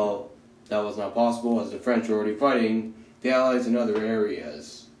 Well, that was not possible, as the French were already fighting the Allies in other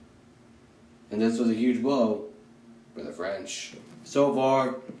areas. And this was a huge blow for for the French. So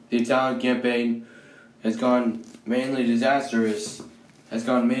far, the Italian campaign has gone mainly disastrous, has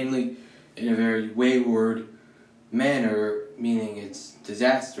gone mainly in a very wayward manner, meaning it's a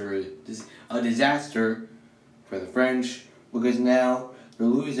disaster for the French, because now they're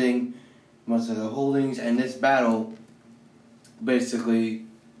losing most of the holdings, and this battle basically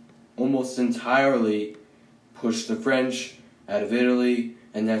almost entirely pushed the French out of Italy,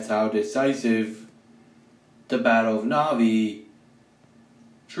 and that's how decisive the Battle of Navi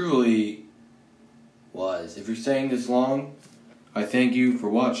truly was. If you're staying this long, I thank you for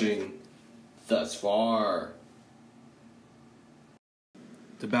watching thus far.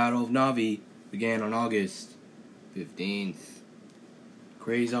 The Battle of Navi began on August 15th.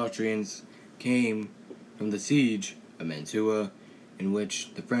 Crazed Austrians came from the siege of Mantua, in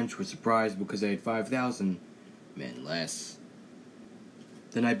which the French were surprised because they had 5,000 men less.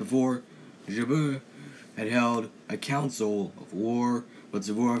 The night before, Trebbia had held a council of war, but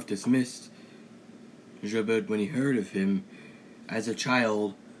Suvorov dismissed Trebbia when he heard of him as a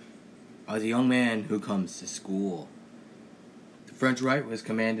child, as a young man who comes to school. The French right was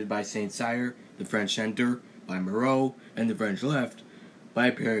commanded by Saint Cyr, the French center by Moreau, and the French left by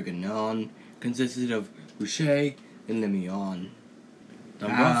Perpignan, consisted of Boucher and Limyon.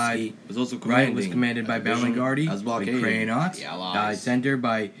 Dombrowski was also commanded, was commanded by Bellingardi, Crayenot, the center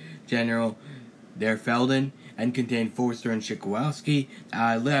by General Derfelden, and contained Forster and Shikowski,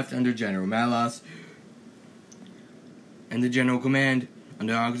 left under General Malas, and the general command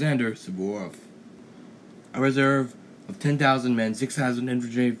under Alexander Suvorov. A reserve of 10,000 men, 6,000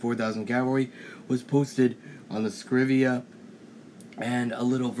 infantry, and 4,000 cavalry was posted on the Scrivia, and a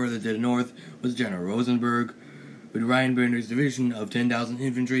little further to the north was General Rosenberg, with Reinbrenner's division of 10,000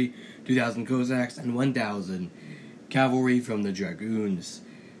 infantry, 2,000 Cossacks, and 1,000 cavalry from the Dragoons.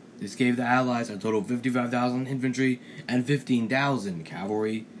 This gave the Allies a total of 55,000 infantry and 15,000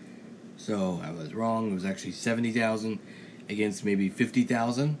 cavalry. So I was wrong. It was actually 70,000 against maybe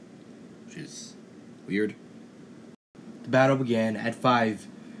 50,000, which is weird. The battle began at 5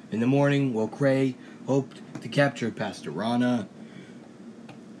 in the morning, while Cray hoped to capture Pastorana,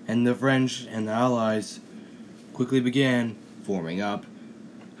 and the French and the Allies quickly began forming up.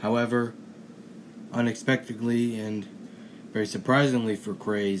 However, unexpectedly and very surprisingly for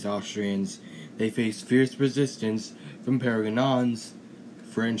Cray's Austrians, they faced fierce resistance from Perignon's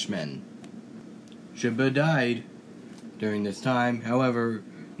Frenchmen. Trebbia died during this time, however,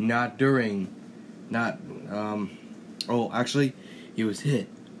 he was hit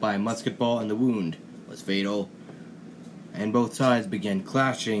by a musket ball, and the wound was fatal, and both sides began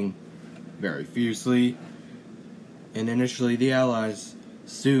clashing very fiercely. And initially, the Allies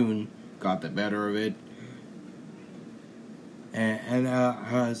soon got the better of it.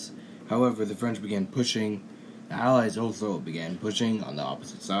 However, the French began pushing. The Allies also began pushing on the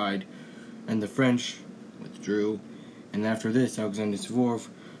opposite side, and the French withdrew. And after this, Alexander Suvorov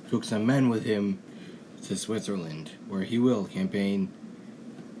took some men with him to Switzerland, where he will campaign.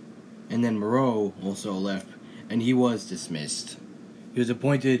 And then Moreau also left, and he was dismissed. He was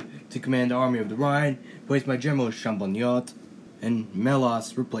appointed to command the Army of the Rhine, placed by General Champagnat, and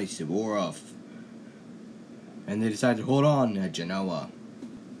Melas replaced Suvorov. And they decided to hold on at Genoa.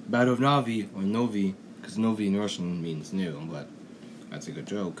 The Battle of Navi, or Novi, because Novi in Russian means new, but that's a good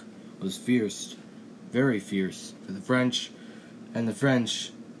joke, was fierce, very fierce for the French, and the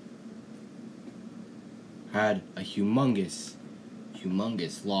French had a humongous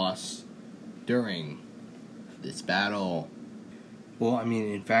loss during this battle. Well,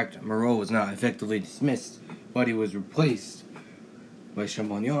 in fact, Moreau was not effectively dismissed, but he was replaced by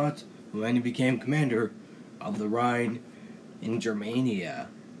Champagnat, who then became commander of the Rhine in Germania,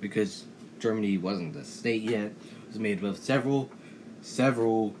 because Germany wasn't a state yet. It was made of several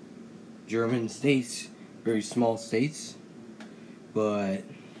German states, very small states, but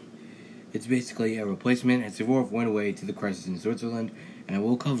it's basically a replacement, and Suvorov went away to the crisis in Switzerland, and I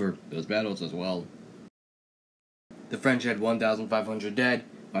will cover those battles as well. The French had 1,500 dead,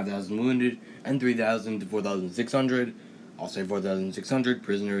 5,000 wounded, and 3,000 to 4,600, I'll say 4,600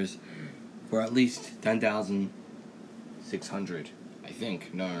 prisoners, for at least 10,600, I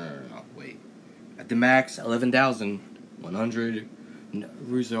think. No, wait. At the max, 11,100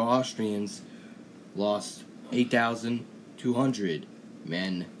 Russo-Austrians lost 8,200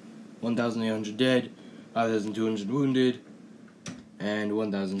 men, 1,800 dead, 5,200 wounded, and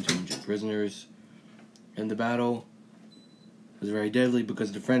 1,200 prisoners. And the battle was very deadly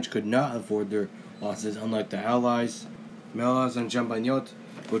because the French could not afford their losses, unlike the Allies. Melas and Champagnat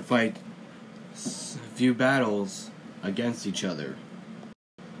would fight a few battles against each other.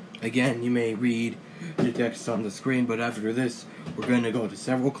 Again, you may read the text on the screen, but after this, we're going to go to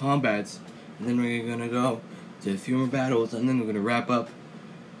several combats, and then we're going to go to a few more battles, and then we're going to wrap up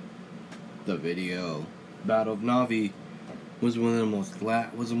the video. Battle of Navi was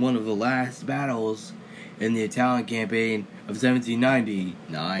one of the last battles in the Italian campaign of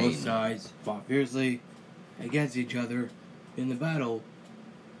 1799. Both sides fought fiercely against each other in the Battle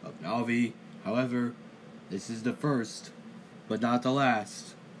of Navi. However, this is the first, but not the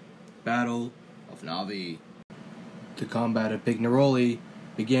last, Battle of Navi. The combat at Pignaroli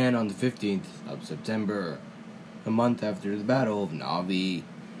began on the 15th of September, a month after the Battle of Navi,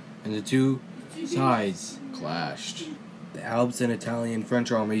 and the two sides clashed. The Alps and Italian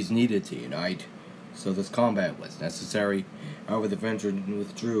French armies needed to unite, so this combat was necessary. However, the French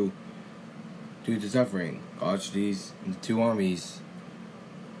withdrew due to suffering. Casualties, and the two armies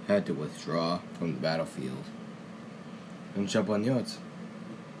had to withdraw from the battlefield. And Champagnat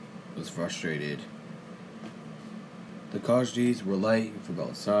was frustrated. The casualties were light for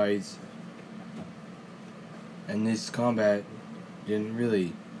both sides, and this combat didn't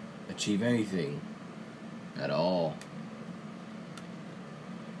really achieve anything at all,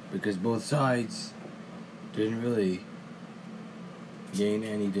 because both sides didn't really gain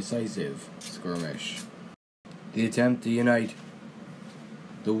any decisive skirmish. The attempt to unite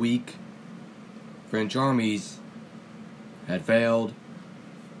the weak French armies had failed,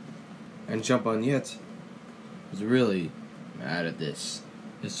 and Champagnat was really mad at this.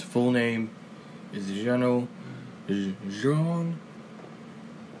 His full name is General Jean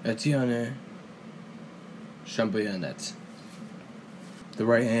Etienne Champagnat. The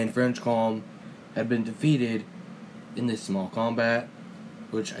right-hand French column had been defeated in this small combat,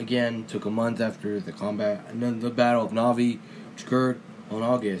 which again took a month after the combat, and then the Battle of Navi, which occurred on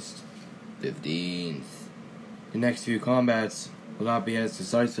August 15th. The next few combats will not be as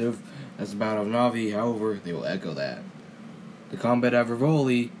decisive as the Battle of Navi, however, they will echo that. The combat at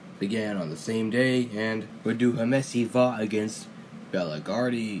Rivoli began on the same day, and Duhamel fought against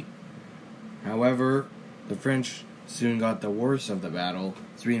Bellegarde. However, the French soon got the worst of the battle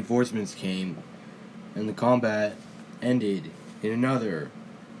as reinforcements came, and the combat ended in another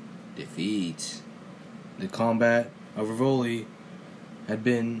defeat. The combat of Rivoli had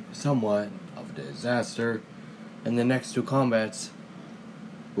been somewhat of a disaster, and the next two combats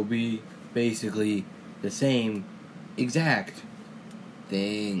will be basically the same exact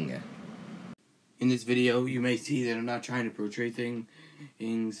thing. In this video, you may see that I'm not trying to portray things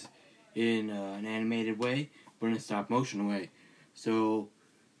in an animated way, but in a stop motion way. So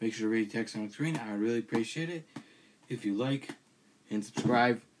make sure to read the text on the screen. I would really appreciate it if you like and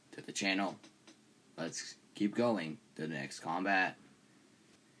subscribe to the channel. Let's keep going to the next combat.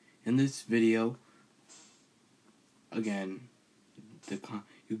 In this video, again,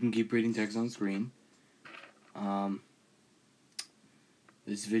 you can keep reading text on the screen.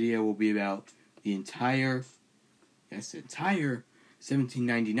 This video will be about the entire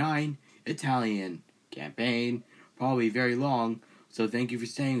 1799 Italian campaign. Probably very long, so thank you for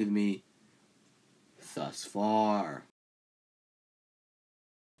staying with me thus far.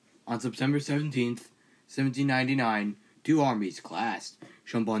 On September 17th, 1799, two armies clashed,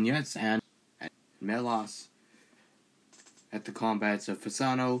 Champagnat and Melas, at the combats of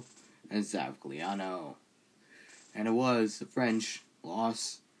Cassano and Bassignana, and it was the French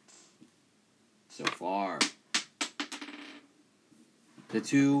loss so far. The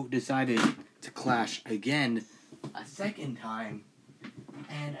two decided to clash again a second time,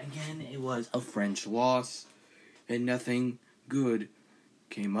 and again it was a French loss, and nothing good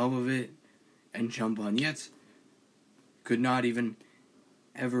came out of it, and Champagnat could not even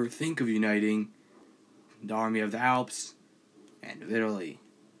ever think of uniting the army of the Alps and of Italy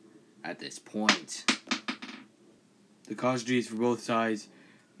at this point. The casualties for both sides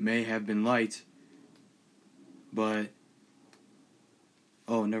may have been light, but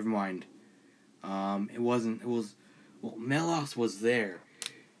never mind. Melas was there,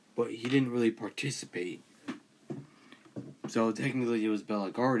 but he didn't really participate. So technically it was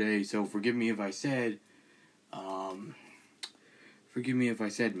Bellegarde, so forgive me if I said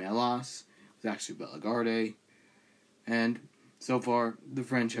Melas. It was actually Bellegarde. And so far the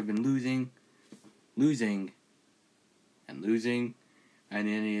French have been losing, and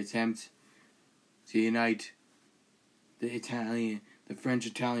any attempt to unite the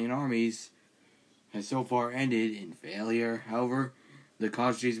French-Italian armies has so far ended in failure. However, the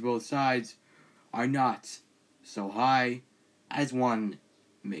casualties of both sides are not so high as one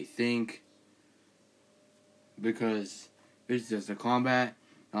may think, because it's just a combat,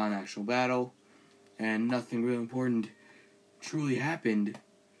 not an actual battle, and nothing really important truly happened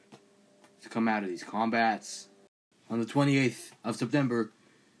to come out of these combats. On the 28th of September,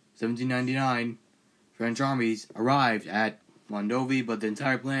 1799, French armies arrived at Mondovi, but the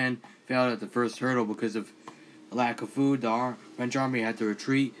entire plan failed at the first hurdle because of a lack of food. The French army had to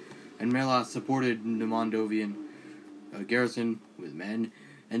retreat, and Melas supported the Mondovian garrison with men,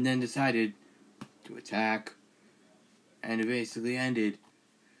 and then decided to attack, and it basically ended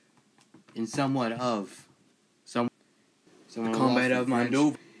in somewhat of the combat of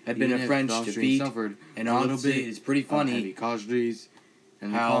Mondovi had been a French defeat, suffered and honestly, it's pretty funny heavy casualties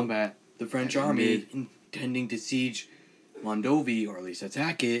and how the combat the French army, intending to siege Mondovi, or at least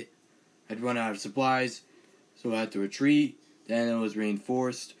attack it, had run out of supplies, so had to retreat. Then it was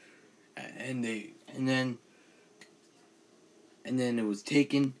reinforced, and then it was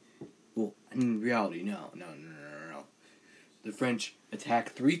taken. Well, in reality, no. The French attacked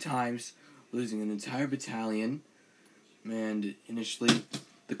 3 times, losing an entire battalion, and initially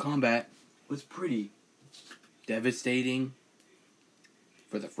the combat was pretty devastating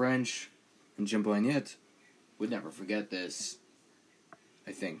for the French, and Champagnet would never forget this,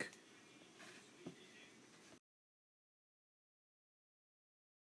 I think.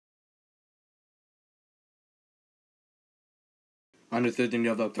 On the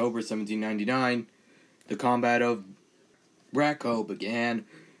 13th of October, 1799, the combat of Bracco began,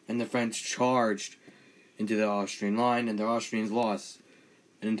 and the French charged into the Austrian line, and the Austrians lost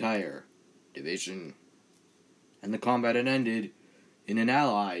an entire division. And the combat had ended in an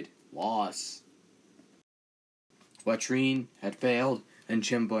Allied loss. Latrine had failed, and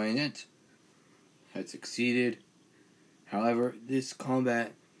Champagnet had succeeded. However, this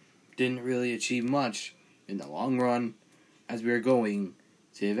combat didn't really achieve much in the long run, as we are going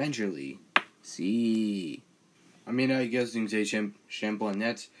to eventually see. I mean, I guess you can say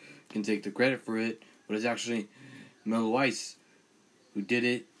Champagnet can take the credit for it, but it's actually Weiss who did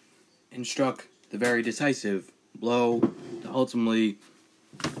it and struck the very decisive blow that ultimately,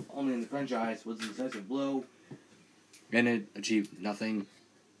 only in the French eyes, was a decisive blow, and it achieved nothing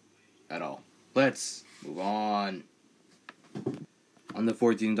at all. Let's move on. On the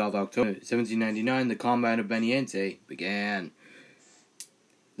 14th of October, 1799, the combat of Beniente began.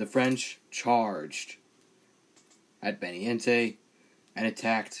 The French charged at Beniente and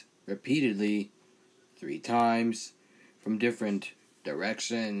attacked repeatedly 3 times from different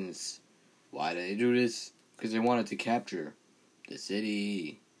directions. Why did they do this? Because they wanted to capture the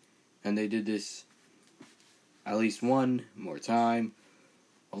city. And they did this at least one more time,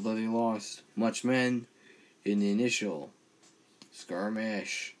 although they lost much men in the initial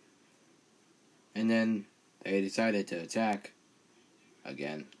skirmish. And then they decided to attack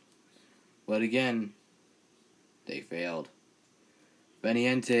again. But again, they failed.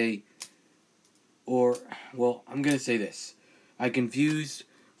 Beniente, I'm going to say this. I confused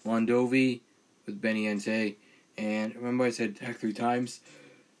Mondovi with Beniente, and remember I said attack 3 times?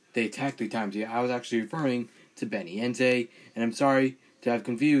 They attacked 3 times. Yeah, I was actually referring to Beniente, and I'm sorry to have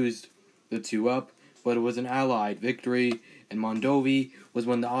confused the two up, but it was an Allied victory, and Mondovi was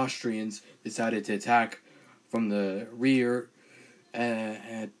when the Austrians decided to attack from the rear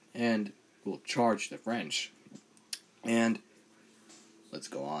and charge the French. And let's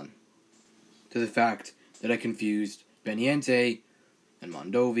go on to the fact that I confused Beniente and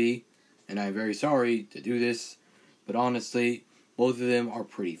Mondovi, and I'm very sorry to do this, but honestly, both of them are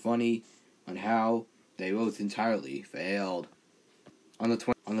pretty funny on how they both entirely failed. On the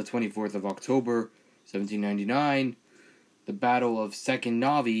 24th of October, 1799, the Battle of Second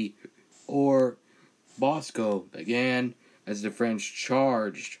Navi, or Bosco, began as the French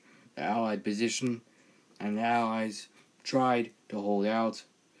charged the Allied position, and the Allies tried to hold out,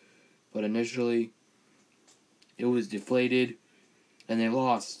 but initially it was deflated, and they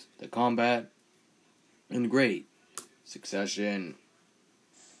lost the combat in great succession.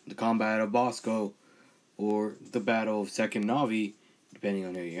 The combat of Bosco, or the Battle of Second Navi, depending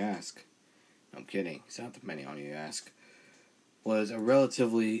on who you ask. I'm kidding, it's not depending on who you ask. Was a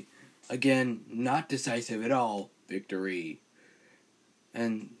relatively, again, not decisive at all, victory.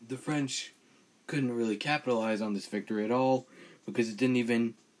 And the French couldn't really capitalize on this victory at all, because it didn't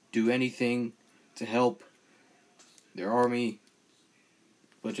even do anything to help their army,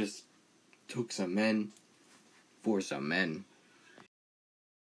 but just took some men for some men.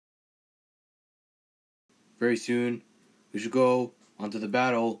 Very soon, we should go onto the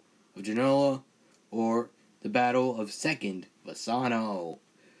Battle of Genoa, or the Battle of Second Cassano.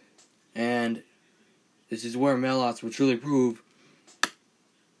 And this is where Melas will truly prove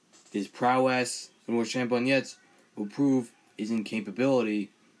his prowess, and where Champagnet will prove his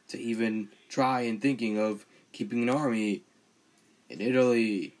incapability to even try and thinking of keeping an army in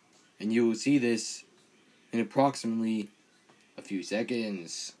Italy. And you will see this in approximately a few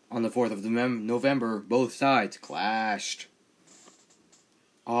seconds. On the 4th of November, both sides clashed.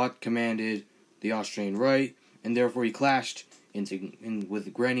 Ott commanded the Austrian right, and therefore he clashed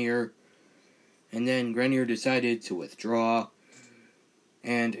with Grenier. And then Grenier decided to withdraw,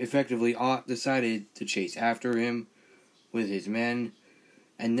 and effectively Ott decided to chase after him with his men.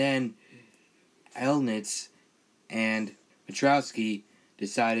 And then Elnitz and Petrowski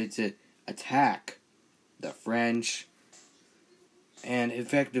decided to attack the French, and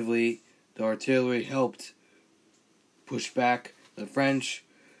effectively the artillery helped push back the French,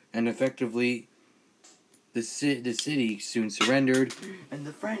 and effectively the city soon surrendered, and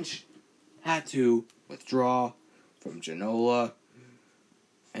the French had to withdraw from Genoa,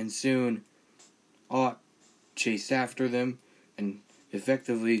 and soon Ott chased after them and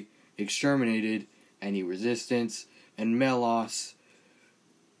effectively exterminated any resistance, and Melas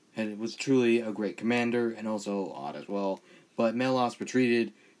was truly a great commander, and also Ott as well. But Melas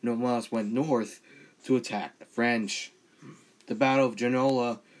retreated. Melas went north to attack the French. The Battle of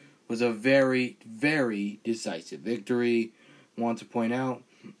Genoa was a very, very decisive victory. I want to point out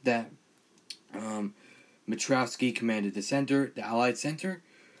that Petrowski commanded the center, the Allied center.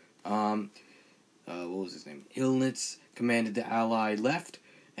 What was his name? Ilnitz commanded the Allied left,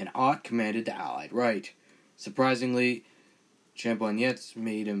 and Ott commanded the Allied right. Surprisingly, Champagnat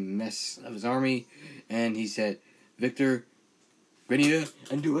made a mess of his army, and he said, "Victor, Grenier,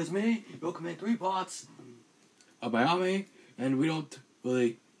 and do as me. You'll command 3 parts of my army, and we don't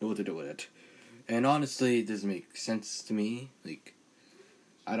really know what to do with it." And honestly, it doesn't make sense to me.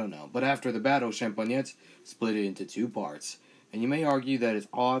 I don't know. But after the battle, Champagnat split it into 2 parts. And you may argue that it's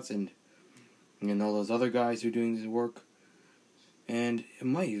Ott and all those other guys who are doing this work. And it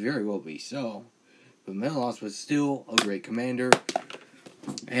might very well be so. But Melas was still a great commander.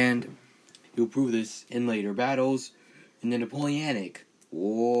 And he'll prove this in later battles. In the Napoleonic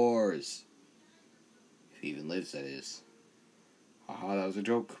Wars. If he even lives, that is. Haha, that was a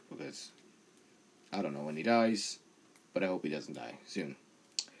joke. Because I don't know when he dies. But I hope he doesn't die soon.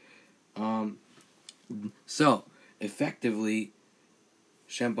 So, effectively,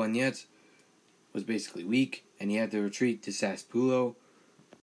 Champagnat was basically weak, and he had to retreat to Sassuolo.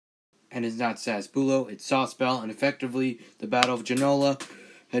 And it's not Sassuolo, it's Sospel, and effectively, the Battle of Genoa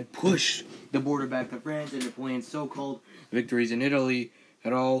had pushed the border back to France, and Napoleon's so-called victories in Italy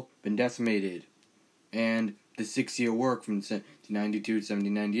had all been decimated. And the 6-year work from 1792 to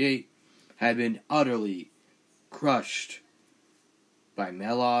 1798 had been utterly crushed by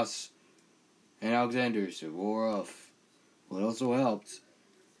Melas and Alexander Suvorov, who had also helped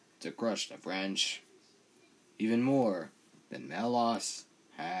to crush the French even more than Melas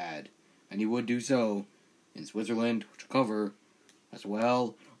had. And he would do so in Switzerland, which will cover as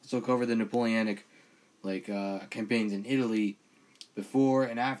well. Also cover the Napoleonic campaigns in Italy before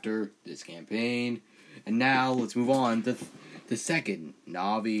and after this campaign. And now let's move on to the second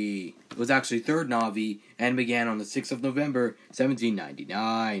Navy. It was actually third Navy and began on the 6th of November,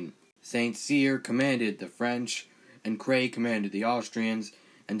 1799. Saint Cyr commanded the French, and Cray commanded the Austrians,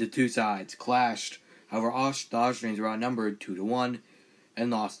 and the 2 sides clashed. However, the Austrians were outnumbered 2-1, and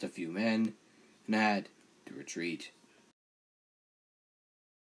lost a few men, and had to retreat.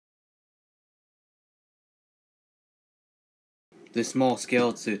 This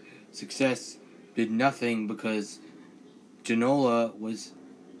small-scale success did nothing because Genoa was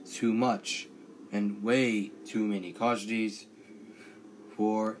too much, and way too many casualties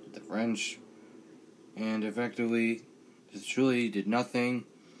for the French, and effectively this truly did nothing.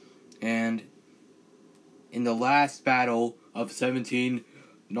 And in the last battle of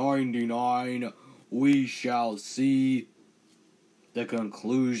 1799, we shall see the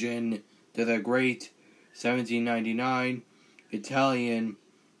conclusion to the great 1799 Italian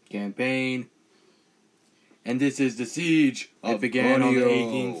campaign, and this is the siege that began on the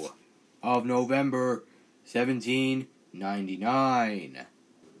 18th of November, 1799.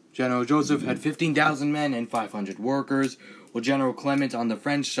 General Joseph had 15,000 men and 500 workers, while General Clement on the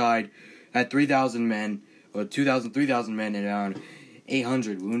French side had 3,000 men, or 2,000, 3,000 men and around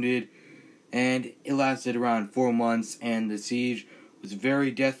 800 wounded. And it lasted around 4 months, and the siege was very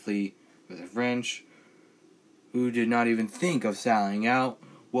deathly for the French, who did not even think of sallying out,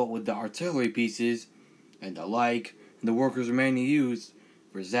 what with the artillery pieces and the like, and the workers were mainly used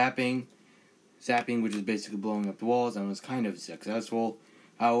for zapping, which is basically blowing up the walls, and was kind of successful.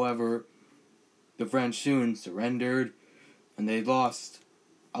 However, the French soon surrendered, and they lost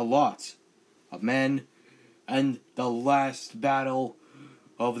a lot of men, and the last battle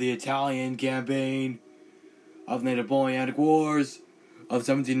of the Italian campaign of the Napoleonic Wars of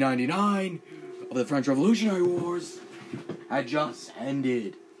 1799 of the French Revolutionary Wars had just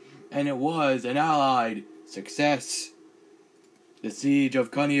ended, and it was an Allied success. The siege of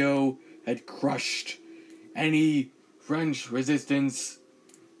Cuneo had crushed any French resistance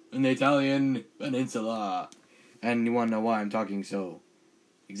in the Italian peninsula. And you want to know why I'm talking so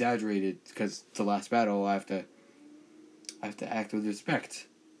exaggerated? Because it's the last battle. I have to act with respect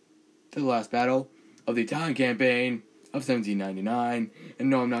to the last battle of the Italian campaign of 1799. And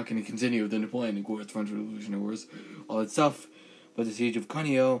no, I'm not going to continue with the Napoleonic Wars, French Revolutionary Wars, all that stuff. But the siege of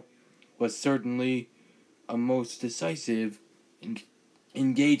Cuneo was certainly a most decisive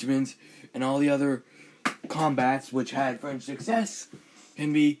engagement, and all the other combats which had French success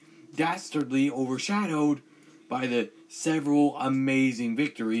can be dastardly overshadowed by the several amazing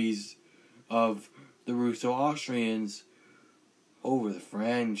victories of the Russo-Austrians over the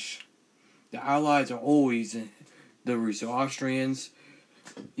French. The Allies are always the Russo-Austrians,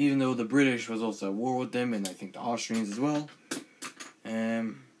 even though the British was also at war with them, and I think the Austrians as well.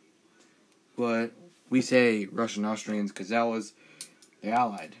 But we say Russian Austrians because that was the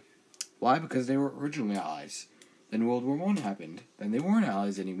Allied. Why? Because they were originally allies. Then World War I happened. Then they weren't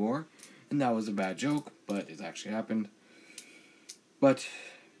allies anymore. And that was a bad joke, but it actually happened. But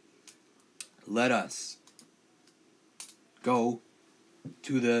let us go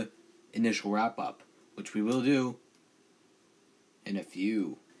to the initial wrap-up, which we will do in a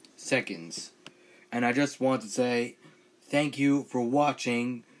few seconds. And I just want to say thank you for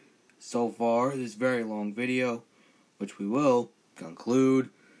watching so far this very long video, which we will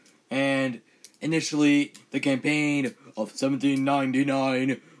conclude. And initially, the campaign of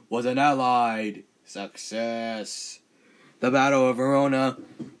 1799 was an Allied success. The Battle of Verona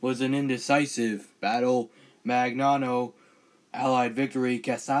was an indecisive battle. Magnano, Allied victory.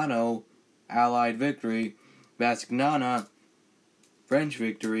 Cassano, Allied victory. Bassignana, French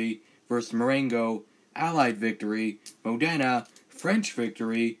victory. Versus Marengo, Allied victory. Modena, French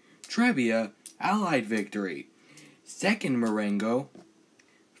victory. Trebbia, Allied victory. Second Marengo,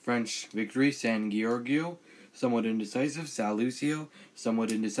 French victory. San Giorgio, somewhat indecisive. San Lucio,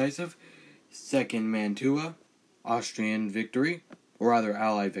 somewhat indecisive. Second Mantua, Austrian victory, or rather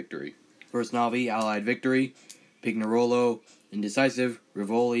Allied victory. First Navi, Allied victory. Pignarolo, indecisive.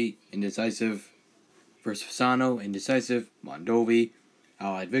 Rivoli, indecisive. First Cassano, indecisive. Mondovi,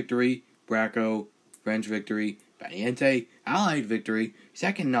 Allied victory. Bracco, French victory. Paniente, Allied victory.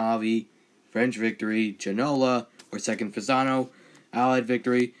 Second Navi, French victory. Genola, or Second Cassano, Allied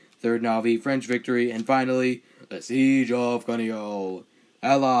victory. Third Navi, French victory. And finally, the Siege of Cuneo,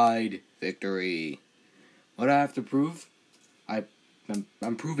 Allied victory. What do I have to prove?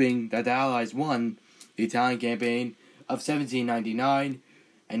 I'm proving that the Allies won the Italian campaign of 1799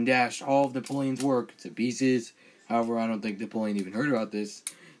 and dashed all of Napoleon's work to pieces. However, I don't think Napoleon even heard about this.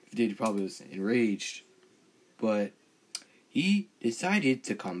 If he did, he probably was enraged. But he decided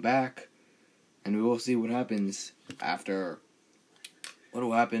to come back, and we will see what happens after. What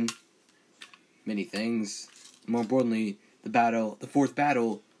will happen? Many things. More importantly, the fourth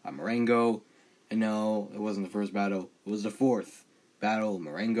battle at Marengo. And no, it wasn't the first battle. It was the fourth battle,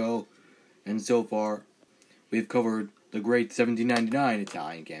 Marengo. And so far, we've covered the great 1799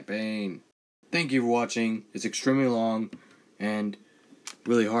 Italian campaign. Thank you for watching. It's extremely long and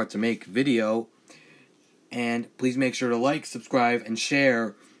really hard to make video. And please make sure to like, subscribe, and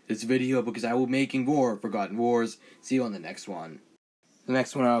share this video because I will be making more Forgotten Wars. See you on the next one. The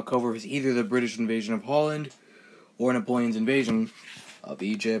next one I'll cover is either the British invasion of Holland or Napoleon's invasion of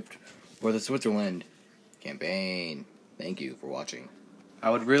Egypt or the Switzerland campaign. Thank you for watching. I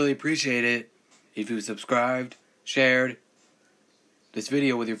would really appreciate it if you subscribed, shared this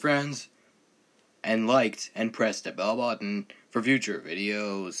video with your friends, and liked and pressed the bell button for future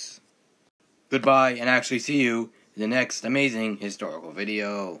videos. Goodbye, and actually see you in the next amazing historical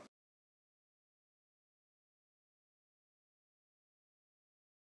video.